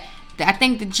 but I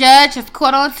think the judge has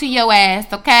caught on to your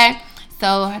ass, okay?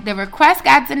 So the request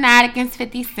got denied against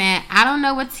 50 Cent. I don't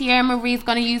know what Tierra Marie's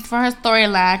going to use for her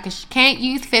storyline, because she can't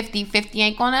use 50. 50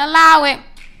 ain't going to allow it.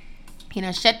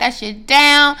 Shut that shit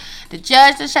down. The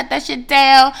judge will shut that shit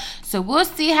down. So we'll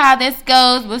see how this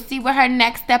goes. We'll see what her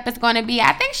next step is going to be.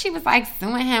 I think she was like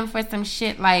suing him for some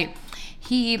shit, like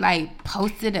he like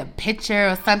posted a picture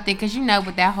or something, because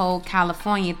with that whole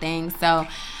California thing. So,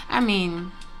 I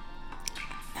mean,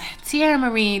 Tierra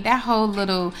Marie, that whole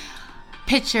little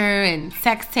picture and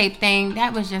sex tape thing,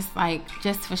 that was just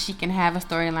so she can have a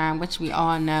storyline, which we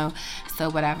all know. So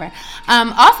whatever.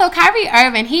 Also, Kyrie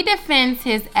Irving, he defends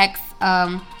his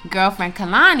girlfriend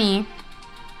Kalani,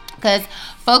 because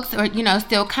folks are,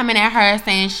 still coming at her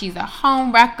saying she's a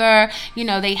home wrecker.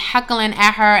 They heckling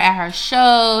at her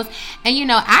shows.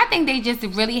 And, I think they just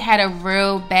really had a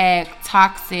real bad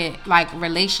toxic,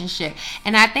 relationship.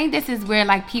 And I think this is where,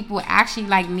 people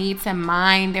actually, need to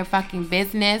mind their fucking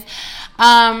business.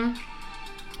 She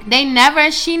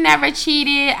never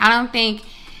cheated. I don't think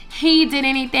he did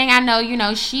anything. I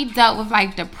know, she dealt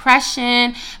with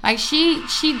depression.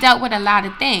 She dealt with a lot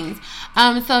of things.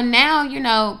 So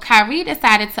now, Kyrie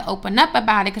decided to open up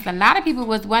about it, because a lot of people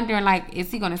was wondering,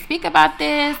 is he going to speak about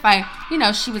this?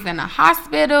 She was in a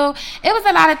hospital. It was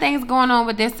a lot of things going on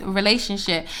with this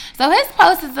relationship. So his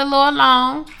post is a little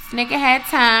long. This nigga had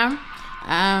time.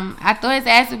 I thought his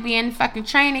ass would be in fucking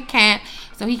training camp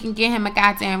so he can get him a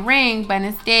goddamn ring, but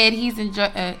instead he's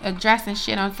addressing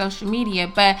shit on social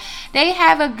media. But they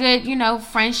have a good,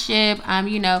 friendship.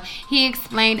 He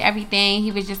explained everything.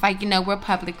 He was just like, we're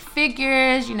public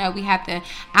figures. I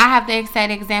have to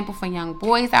set an example for young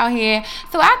boys out here.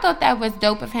 So I thought that was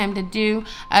dope of him to do.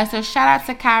 So shout out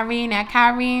to Kyrie. Now,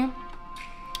 Kyrie,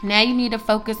 now you need to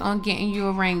focus on getting you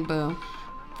a ring, boo.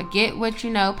 Forget what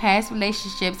past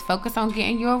relationships. Focus on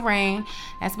getting you a ring.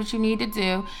 That's what you need to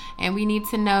do. And we need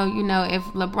to know, if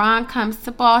LeBron comes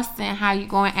to Boston, how you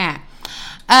going to act.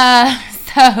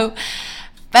 I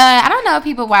don't know if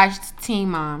people watched Teen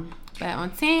Mom, but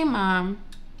on Teen Mom,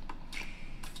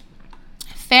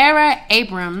 Farrah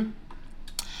Abraham,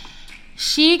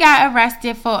 she got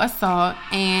arrested for assault,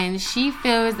 and she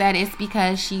feels that it's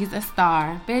because she's a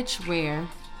star. Bitch,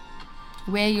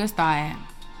 where you a star at?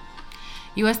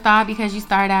 You a star because you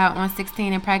started out on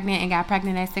 16 and pregnant and got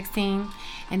pregnant at 16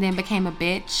 and then became a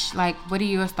bitch? What are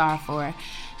you a star for?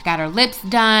 She got her lips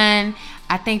done.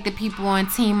 I think the people on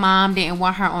Teen Mom didn't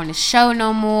want her on the show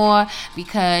no more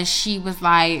because she was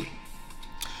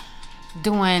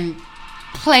doing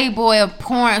Playboy or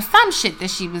porn or some shit that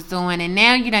she was doing, and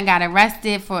now you done got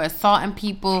arrested for assaulting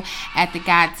people at the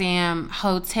goddamn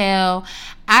hotel.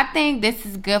 I think this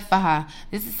is good for her.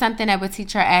 This is something that would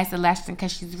teach her ass a lesson,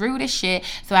 because she's rude as shit.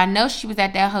 So I know she was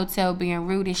at that hotel being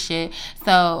rude as shit.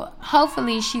 So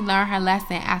hopefully she learned her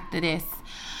lesson after this.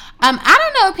 I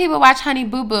don't know if people watch Honey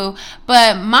Boo Boo,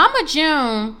 but Mama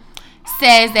June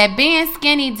says that being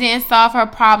skinny didn't solve her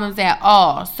problems at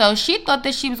all. So she thought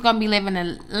that she was going to be living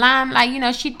a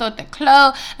limelight. She thought the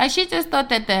clothes, she just thought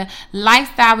that the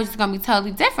lifestyle was just going to be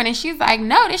totally different. And she's like,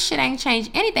 no, this shit ain't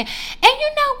changed anything. And you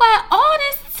know what? All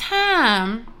this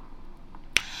time,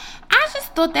 I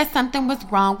just thought that something was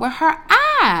wrong with her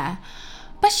eye.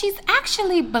 But she's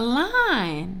actually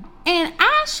blind. And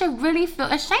I should really feel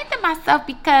ashamed of myself,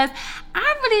 because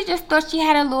I really just thought she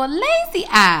had a little lazy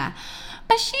eye.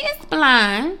 But she is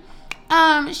blind.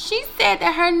 she said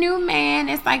that her new man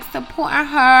is like supporting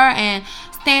her and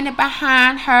standing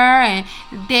behind her and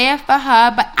there for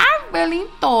her. But I really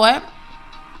thought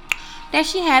that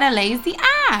she had a lazy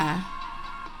eye.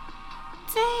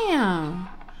 Damn.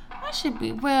 I should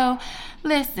be. Well,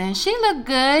 listen, she looked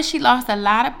good. She lost a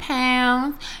lot of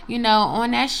pounds. You know,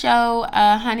 on that show,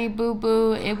 Honey Boo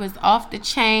Boo, it was off the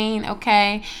chain,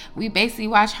 okay? We basically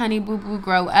watched Honey Boo Boo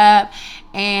grow up.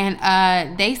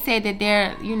 And they said that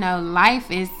their, you know, life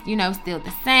is, you know, still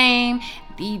the same.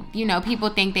 You know, people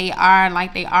think they are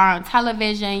like they are on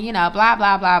television, you know, blah,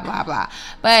 blah, blah, blah, blah.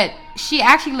 But she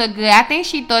actually looked good. I think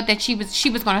she thought that she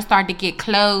was going to start to get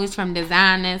clothes from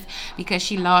designers because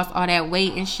she lost all that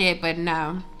weight and shit. But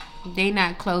no, they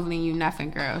not clothing you nothing,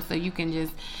 girl. So you can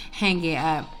just hang it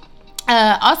up.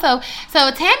 Also, so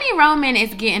Tammy Roman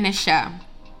is getting a show.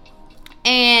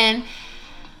 And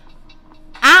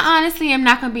I honestly am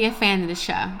not going to be a fan of the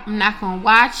show. I'm not going to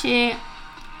watch it.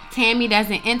 Tammy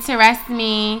doesn't interest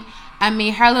me. I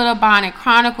mean, her little Bonnet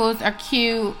Chronicles are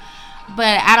cute,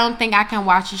 but I don't think I can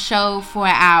watch a show for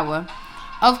an hour.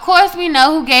 Of course, we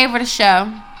know who gave her the show.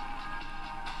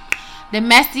 The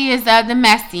messiest of the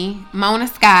messy, Mona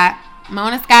Scott.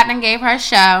 Mona Scott done gave her a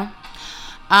show.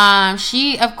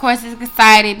 She, of course, is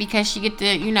excited because she get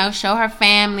to, you know, show her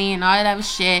family and all that other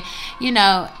shit. You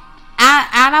know,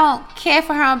 I don't care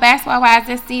for her on Basketball Wives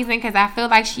this season because I feel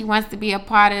like she wants to be a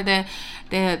part of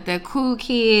the cool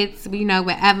kids, you know,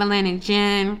 with Evelyn and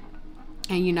Jen.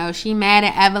 And, you know, she mad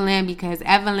at Evelyn because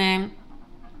Evelyn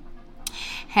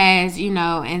has, you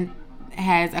know, and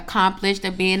has accomplished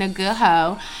of being a good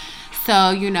hoe.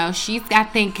 So, you know, I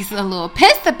think, is a little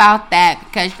pissed about that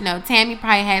because, you know, Tammy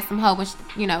probably had some hoish,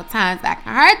 you know, times back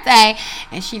in her day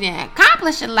and she didn't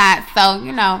accomplish a lot. So,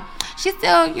 you know, she's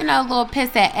still, you know, a little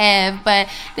pissed at Ev. But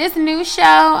this new show,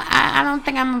 I don't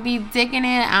think I'm going to be digging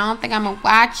it. I don't think I'm going to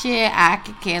watch it. I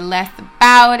could care less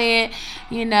about it,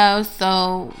 you know,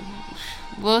 so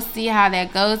we'll see how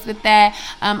that goes with that.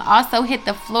 Also, Hit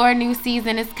the Floor new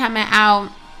season is coming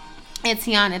out. And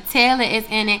Tiana Taylor is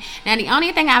in it. Now, the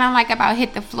only thing I don't like about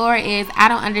Hit the Floor is I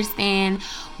don't understand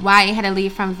why it had to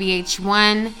leave from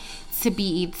VH1 to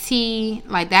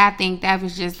BET. Like, that, I think that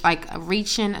was just, like,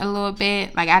 reaching a little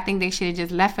bit. Like, I think they should have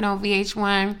just left it on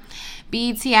VH1.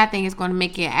 BET, I think, is going to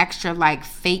make it extra, like,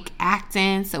 fake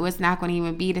acting. So, it's not going to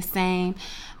even be the same.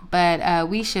 But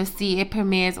we shall see. It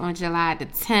premieres on July the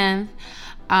 10th.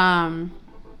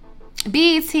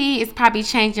 BET is probably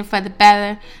changing for the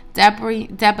better.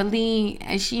 Deborah Lee,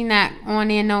 she not on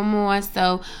there no more,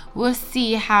 so we'll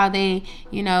see how they,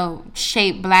 you know,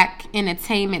 shape black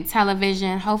entertainment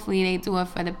television. Hopefully they do it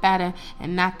for the better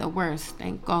and not the worst,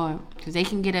 thank God, because they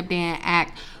can get up there and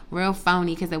act real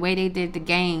phony, because the way they did The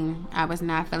Game, I was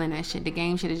not feeling that shit. The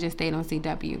Game should have just stayed on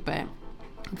CW, but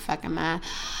fucking mind.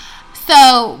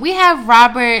 So we have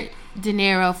Robert De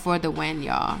Niro for the win,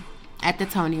 y'all, at the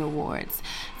Tony Awards.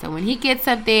 So when he gets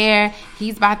up there,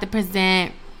 he's about to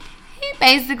present. He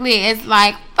basically is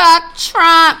like, fuck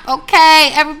Trump, okay?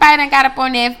 Everybody done got up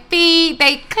on their feet.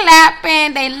 They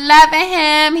clapping. They loving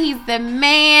him. He's the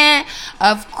man.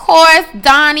 Of course,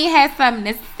 Donnie has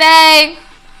something to say.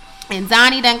 And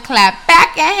Donnie done clap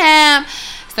back at him.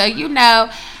 So, you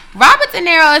know, Robert De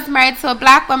Niro is married to a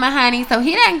black woman, honey. So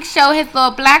he done show his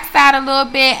little black side a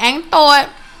little bit. Ain't thought.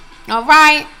 All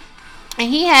right?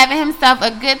 And he having himself a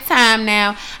good time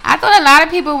now. I thought a lot of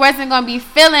people wasn't going to be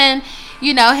feeling,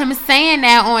 you know, him saying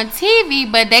that on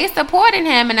TV, but they supported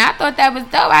him, and I thought that was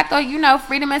dope. I thought, you know,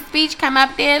 freedom of speech, come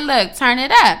up there, look, turn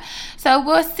it up. So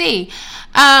we'll see.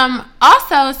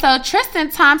 Also, so Tristan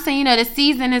Thompson, you know, the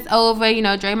season is over. You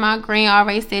know, Draymond Green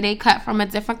already said they cut from a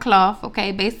different cloth,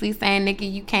 okay? Basically saying, nigga,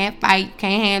 you can't fight, you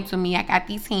can't handle me, I got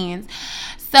these hands.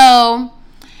 So,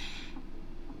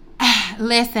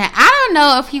 listen, I don't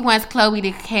know if he wants Khloe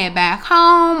to head back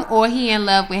home or he in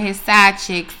love with his side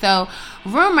chick. So,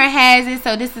 rumor has it,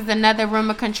 so this is another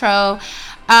rumor control.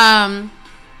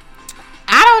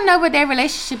 I don't know where their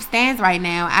relationship stands right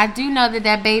now. I do know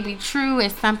that baby True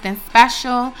is something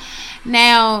special.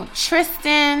 Now,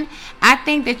 Tristan, I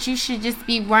think that you should just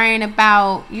be worrying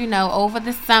about, you know, over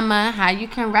the summer, how you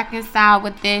can reconcile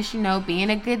with this, you know, being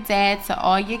a good dad to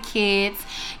all your kids,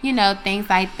 you know, things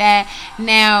like that.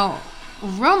 Now,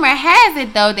 rumor has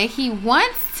it, though, that he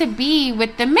wants to be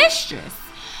with the mistress.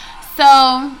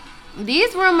 So,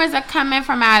 these rumors are coming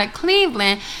from out of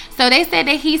Cleveland. So, they said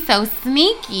that he's so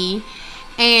sneaky.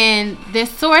 And the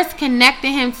source connected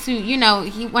him to, you know,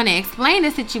 he want to explain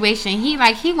the situation. He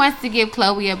wants to give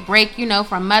Khloe a break, you know,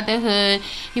 from motherhood.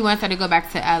 He wants her to go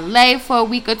back to LA for a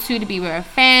week or two to be with her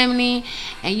family.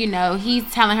 And, you know,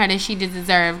 he's telling her that she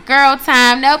deserves girl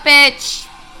time. No, bitch.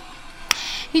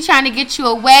 He trying to get you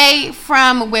away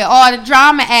from where all the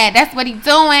drama at. That's what he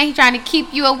doing. He trying to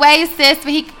keep you away, sis, so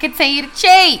he can continue to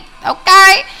cheat.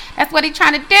 Okay? That's what he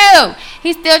trying to do.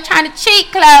 He's still trying to cheat,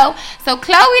 Chloe. So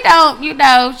Chloe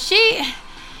don't,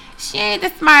 she ain't the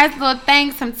smartest little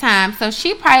thing sometimes. So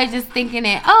she probably just thinking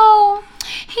that, oh,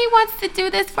 he wants to do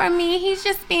this for me. He's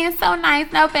just being so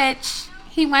nice. No, bitch.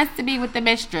 He wants to be with the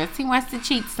mistress. He wants to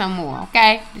cheat some more,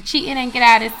 okay? The cheating and get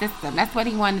out of his system. That's what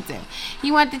he wanted to do.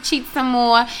 He wanted to cheat some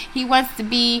more. He wants to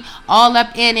be all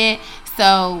up in it.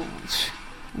 So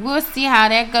we'll see how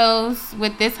that goes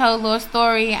with this whole little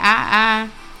story. I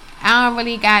don't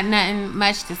really got nothing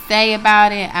much to say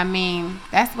about it. I mean,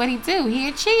 that's what he do. He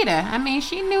a cheater. I mean,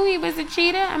 she knew he was a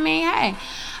cheater. I mean, hey,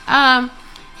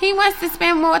 he wants to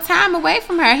spend more time away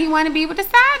from her. He want to be with the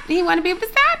side. He want to be with the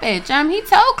side bitch. He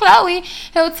told Chloe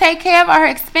he'll take care of her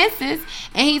expenses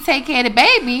and he take care of the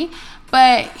baby,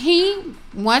 but he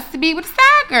wants to be with the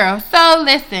side girl. So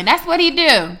listen, that's what he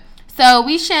do. So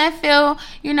we shouldn't feel,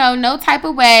 no type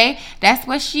of way. That's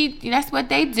what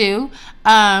they do.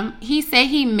 He said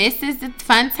he misses the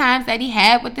fun times that he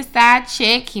had with the side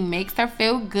chick. He makes her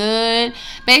feel good.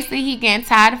 Basically, he getting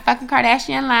tired of fucking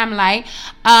Kardashian limelight.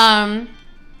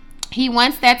 He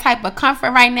wants that type of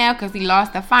comfort right now because he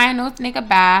lost the finals. Nigga,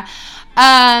 bye.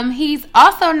 He's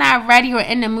also not ready or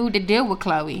in the mood to deal with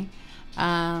Chloe.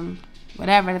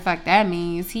 Whatever the fuck that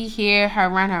means. He hear her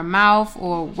run her mouth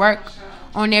or work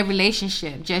on their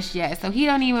relationship just yet. So he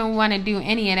don't even want to do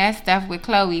any of that stuff with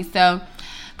Chloe. So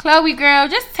Chloe, girl,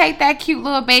 just take that cute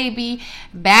little baby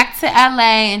back to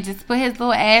LA and just put his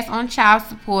little ass on child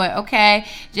support, okay?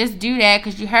 Just do that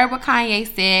because you heard what Kanye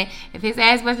said. If his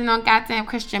ass wasn't on goddamn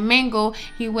Christian Mingle,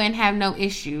 he wouldn't have no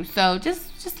issue. So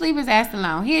just leave his ass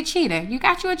alone. He a cheater. You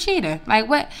got you a cheater. Like,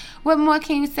 what more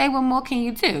can you say? What more can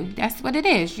you do? That's what it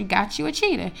is. You got you a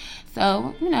cheater.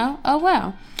 So, oh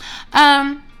well.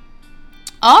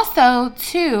 Also,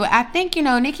 too, I think,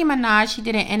 Nicki Minaj, she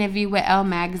did an interview with Elle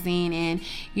Magazine,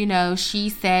 and, she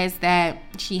says that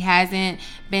she hasn't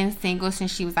been single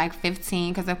since she was like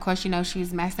 15 because, of course, she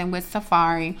was messing with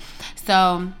Safari.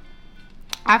 So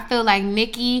I feel like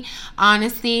Nicki,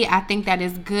 honestly, I think that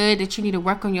is good that you need to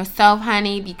work on yourself,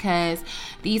 honey, because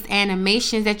these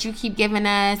animations that you keep giving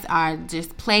us are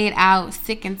just played out,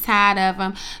 sick and tired of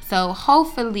them. So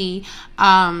hopefully,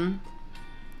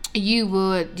 you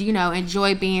would,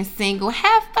 enjoy being single.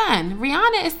 Have fun.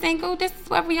 Rihanna is single. This is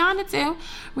what Rihanna do.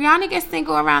 Rihanna gets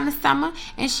single around the summer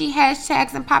and she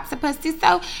hashtags and pops a pussy.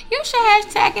 So you should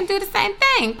hashtag and do the same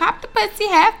thing. Pop the pussy,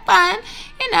 have fun.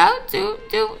 Do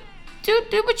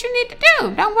what you need to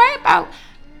do. Don't worry about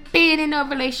being in a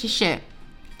relationship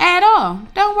at all.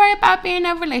 Don't worry about being in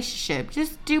a relationship.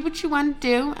 Just do what you want to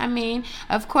do. I mean,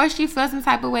 of course you feel some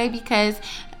type of way because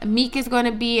Meek is going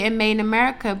to be in Made in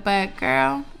America, but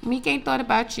girl, Meek ain't thought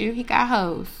about you. He got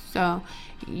hoes. So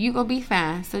you going to be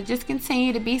fine. So just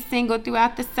continue to be single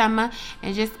throughout the summer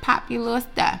and just pop your little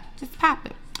stuff. Just pop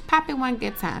it. Pop it one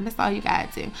good time. That's all you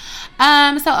got to do.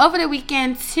 So over the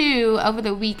weekend, too,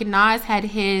 Nas had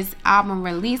his album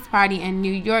release party in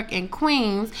New York and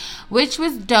Queens, which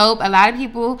was dope. A lot of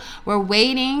people were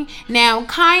waiting. Now,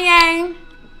 Kanye,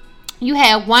 you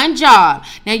had one job.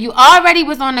 Now, you already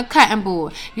was on the cutting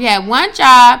board. You had one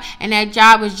job, and that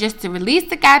job was just to release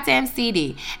the goddamn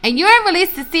CD. And you didn't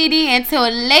release the CD until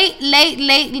late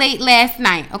last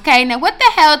night, okay? Now, what the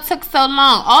hell took so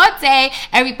long? All day,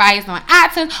 everybody's on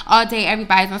iTunes. All day,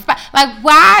 everybody's on Spotify. Like,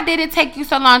 why did it take you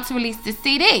so long to release the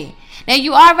CD? Now,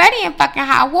 you already in fucking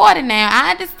hot water now.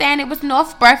 I understand it was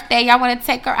North's birthday. Y'all want to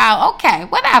take her out. Okay,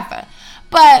 whatever.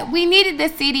 But we needed the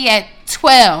CD at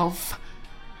 12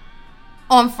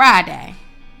 on Friday.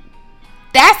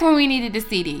 That's when we needed the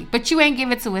CD. But you ain't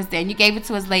give it to us then. You gave it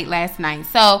to us late last night.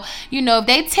 So, if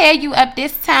they tear you up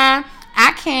this time,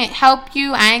 I can't help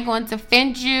you. I ain't going to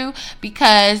defend you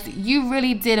because you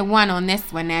really did a one on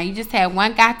this one now. You just had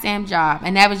one goddamn job.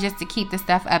 And that was just to keep the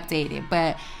stuff updated.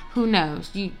 But who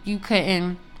knows? You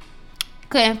couldn't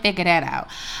figure that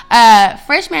out.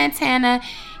 French Montana,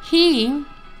 he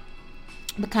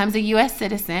becomes a U.S.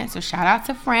 citizen. So shout out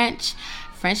to French.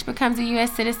 French becomes a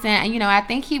U.S. citizen. And, I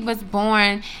think he was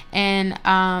born in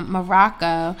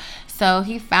Morocco. So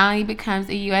he finally becomes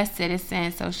a U.S.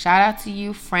 citizen. So shout out to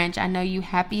you, French. I know you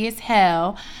happy as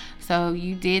hell. So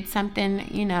you did something,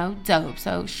 dope.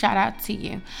 So shout out to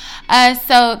you.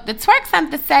 So the twerk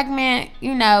something segment, we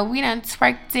done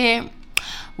twerked it.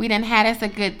 We done had us a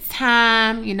good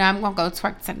time. I'm going to go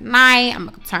twerk tonight. I'm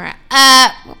going to turn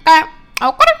up.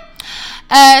 Okay.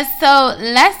 So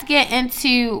let's get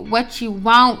into what you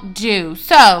won't do.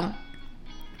 So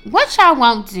what y'all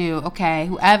won't do, okay,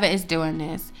 whoever is doing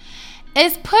this,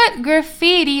 is put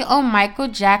graffiti on Michael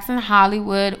Jackson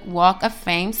Hollywood Walk of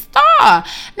Fame star. Now,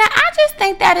 I just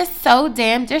think that is so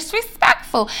damn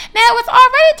disrespectful. Now, it was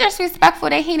already disrespectful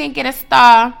that he didn't get a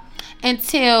star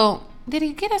until... Did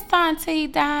he get a star until he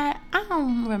died? I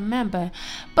don't remember.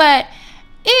 But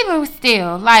even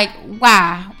still, like,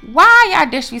 why? Why y'all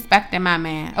disrespecting my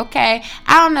man, okay?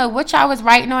 I don't know what y'all was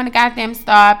writing on the goddamn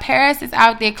star. Paris is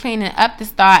out there cleaning up the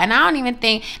star, and I don't even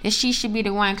think that she should be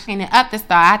the one cleaning up the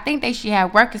star. I think they should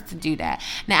have workers to do that.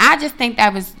 Now, I just think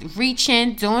that was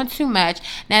reaching, doing too much.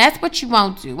 Now, that's what you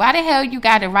won't do. Why the hell you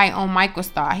got to write on Michael's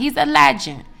star? He's a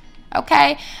legend,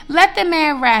 okay? Let the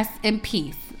man rest in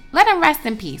peace. Let him rest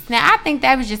in peace. Now, I think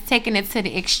that was just taking it to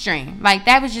the extreme. Like,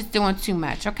 that was just doing too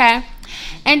much, okay?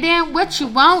 And then what you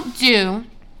won't do,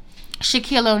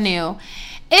 Shaquille O'Neal,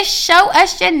 is show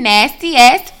us your nasty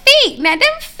ass feet. Now,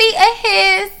 them feet of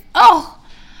his, oh,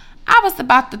 I was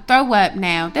about to throw up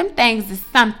now. Them things is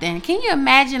something. Can you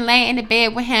imagine laying in the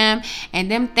bed with him and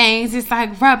them things is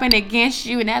like rubbing against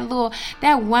you and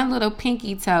that one little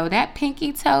pinky toe. That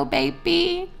pinky toe,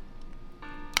 baby.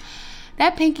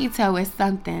 That pinky toe is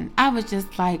something. I was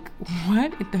just like,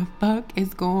 what the fuck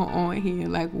is going on here?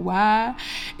 Like, why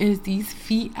is these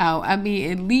feet out? I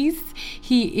mean, at least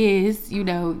he is,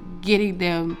 getting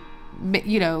them,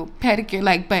 pedicure.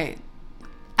 Like, but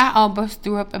I almost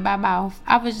threw up in my mouth.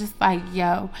 I was just like,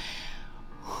 yo,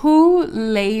 who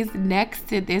lays next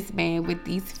to this man with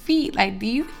these feet? Like,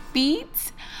 these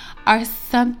feet are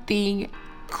something,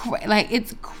 like,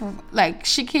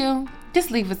 Shaquille, just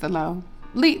leave us alone.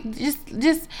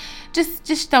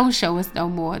 Just don't show us no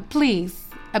more, please.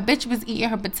 A bitch was eating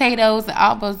her potatoes and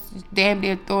almost damn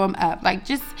near threw them up. Like,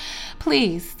 just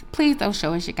please don't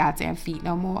show us your goddamn feet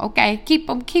no more, okay? Keep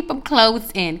them clothes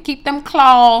in, keep them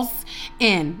claws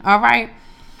in, all right?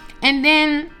 And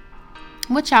then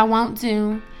what y'all won't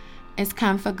do is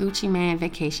come for Gucci Mane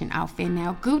vacation outfit.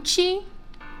 Now, Gucci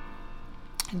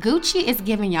is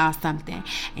giving y'all something,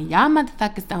 and y'all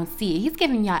motherfuckers don't see it. He's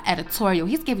giving y'all editorial.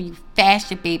 He's giving you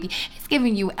fashion, baby. He's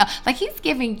giving you,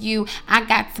 I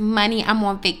got some money, I'm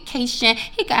on vacation.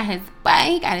 He got his butt,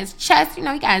 he got his chest, he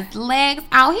got his legs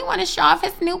out. He want to show off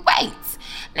his new weights.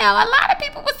 Now, a lot of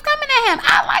people was coming at him.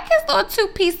 I like his little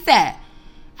two-piece set.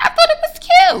 I thought it was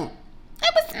cute.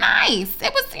 It was nice.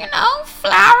 It was,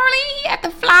 flowery. He had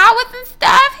the flowers and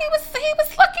stuff. He was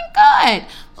looking good.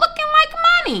 Looking like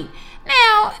money.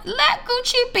 Now, let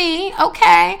Gucci be,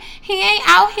 okay? He ain't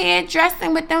out here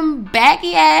dressing with them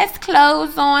baggy ass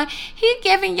clothes on. He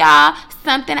giving y'all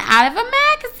something out of a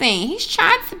magazine. He's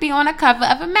trying to be on the cover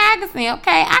of a magazine,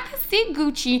 okay? I can see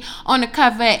Gucci on the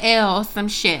cover of Elle or some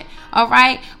shit, all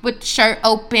right? With the shirt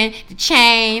open, the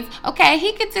chains, okay?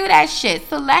 He could do that shit,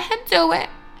 so let him do it.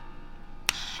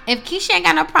 If Keisha ain't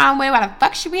got no problem with it, why the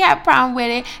fuck should we have a problem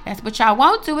with it? That's what y'all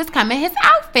won't do is come in his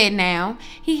outfit now.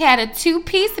 He had a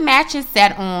two-piece matching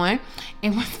set on.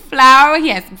 It was flower. He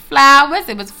had some flowers.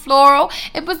 It was floral.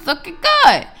 It was looking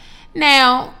good.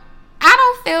 Now, I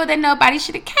don't feel that nobody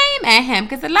should have came at him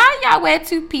because a lot of y'all wear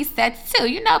two-piece sets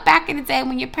too. Back in the day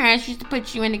when your parents used to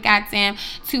put you in the goddamn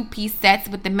two-piece sets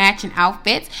with the matching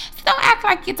outfits. So don't act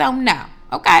like you don't know.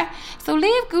 Okay, so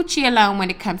leave Gucci alone when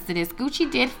it comes to this. Gucci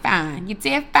did fine. You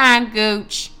did fine,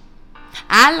 Gooch.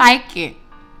 I like it.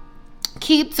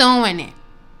 Keep doing it.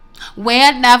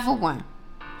 Wear another one.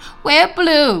 Wear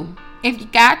blue if you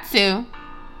got to.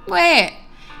 Wear it.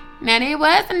 Now, there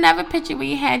was another picture where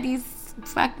you had these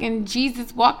fucking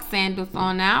Jesus walk sandals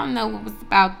on. Now, I don't know what was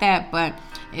about that, but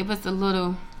it was a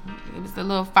little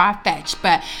far-fetched,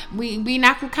 but we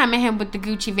not gonna come at him with the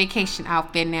Gucci vacation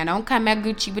outfit now. Don't come at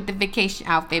Gucci with the vacation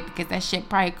outfit because that shit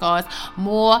probably costs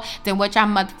more than what y'all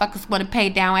motherfuckers want to pay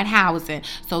down at housing.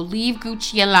 So leave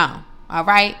Gucci alone, all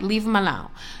right? Leave him alone.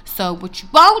 So what you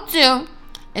won't do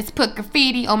is put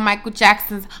graffiti on Michael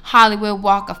Jackson's Hollywood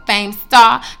Walk of Fame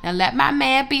star. Now let my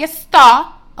man be a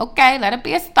star, okay? Let him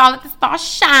be a star. Let the star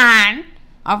shine.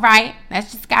 All right,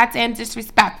 that's just goddamn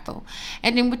disrespectful.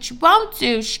 And then what you won't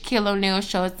do, Shaquille O'Neal,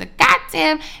 shows the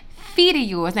goddamn feet of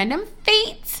yours. And them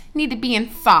feet need to be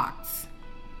in socks.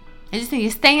 They just need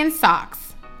to stay in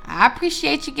socks. I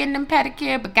appreciate you getting them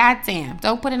pedicure, but goddamn,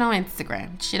 don't put it on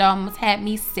Instagram. Shit almost had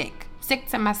me sick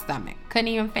to my stomach. Couldn't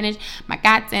even finish my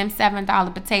goddamn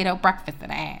 $7 potato breakfast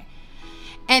that I had.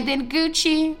 And then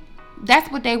Gucci,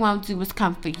 that's what they won't do is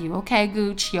come for you, okay,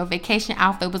 Gucci? Your vacation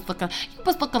outfit was looking,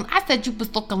 I said you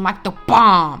was looking like the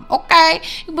bomb, okay?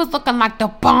 You was looking like the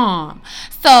bomb.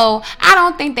 So, I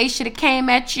don't think they should have came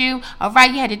at you, all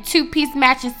right? You had a two-piece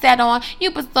matching set on.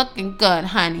 You was looking good,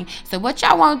 honey. So, what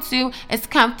y'all won't do is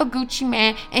come for Gucci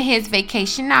Mane in his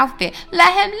vacation outfit.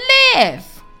 Let him live.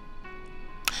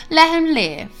 Let him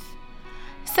live.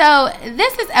 So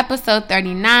this is episode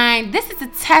 39. This is a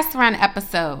test run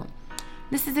episode.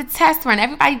 This is a test run.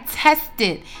 Everybody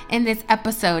tested in this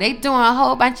episode. They doing a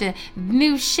whole bunch of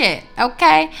new shit,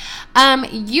 okay?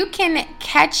 You can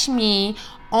catch me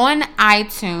on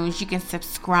iTunes. You can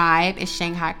subscribe. It's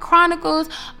Shanghai Chronicles.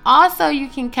 Also, you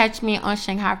can catch me on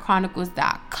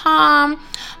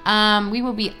ShanghaiChronicles.com. We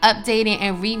will be updating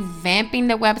and revamping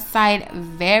the website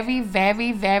very,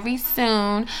 very, very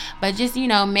soon. But just,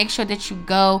 make sure that you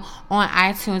go on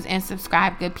iTunes and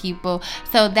subscribe, good people.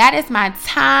 So that is my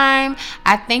time.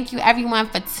 I thank you, everyone,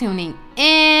 for tuning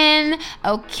in.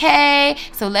 Okay,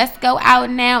 so let's go out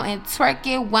now and twerk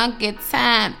it one good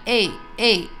time. Hey,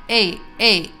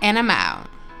 and I'm out.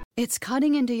 It's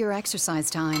cutting into your exercise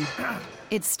time.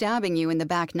 It's stabbing you in the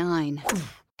back nine.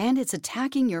 And it's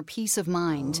attacking your peace of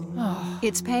mind.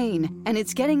 It's pain, and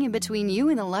it's getting in between you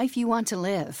and the life you want to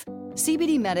live.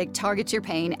 CBD Medic targets your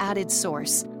pain at its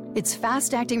source. It's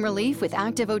fast-acting relief with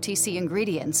active OTC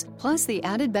ingredients, plus the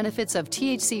added benefits of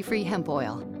THC-free hemp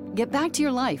oil. Get back to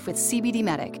your life with CBD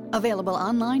Medic, available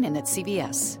online and at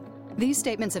CVS. These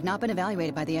statements have not been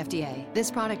evaluated by the FDA.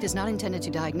 This product is not intended to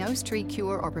diagnose, treat,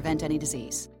 cure, or prevent any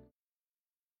disease.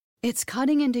 It's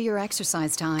cutting into your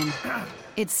exercise time.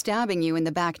 It's stabbing you in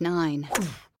the back nine.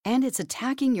 And it's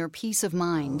attacking your peace of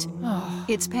mind.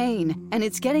 It's pain, and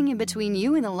it's getting in between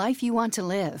you and the life you want to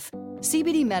live.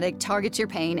 CBD Medic targets your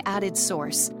pain at its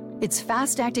source. It's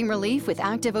fast-acting relief with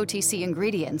active OTC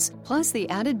ingredients, plus the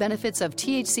added benefits of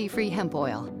THC-free hemp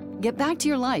oil. Get back to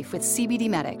your life with CBD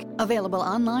Medic, available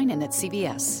online and at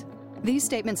CVS. These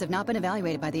statements have not been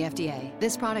evaluated by the FDA.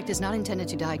 This product is not intended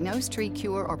to diagnose, treat,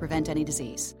 cure, or prevent any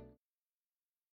disease.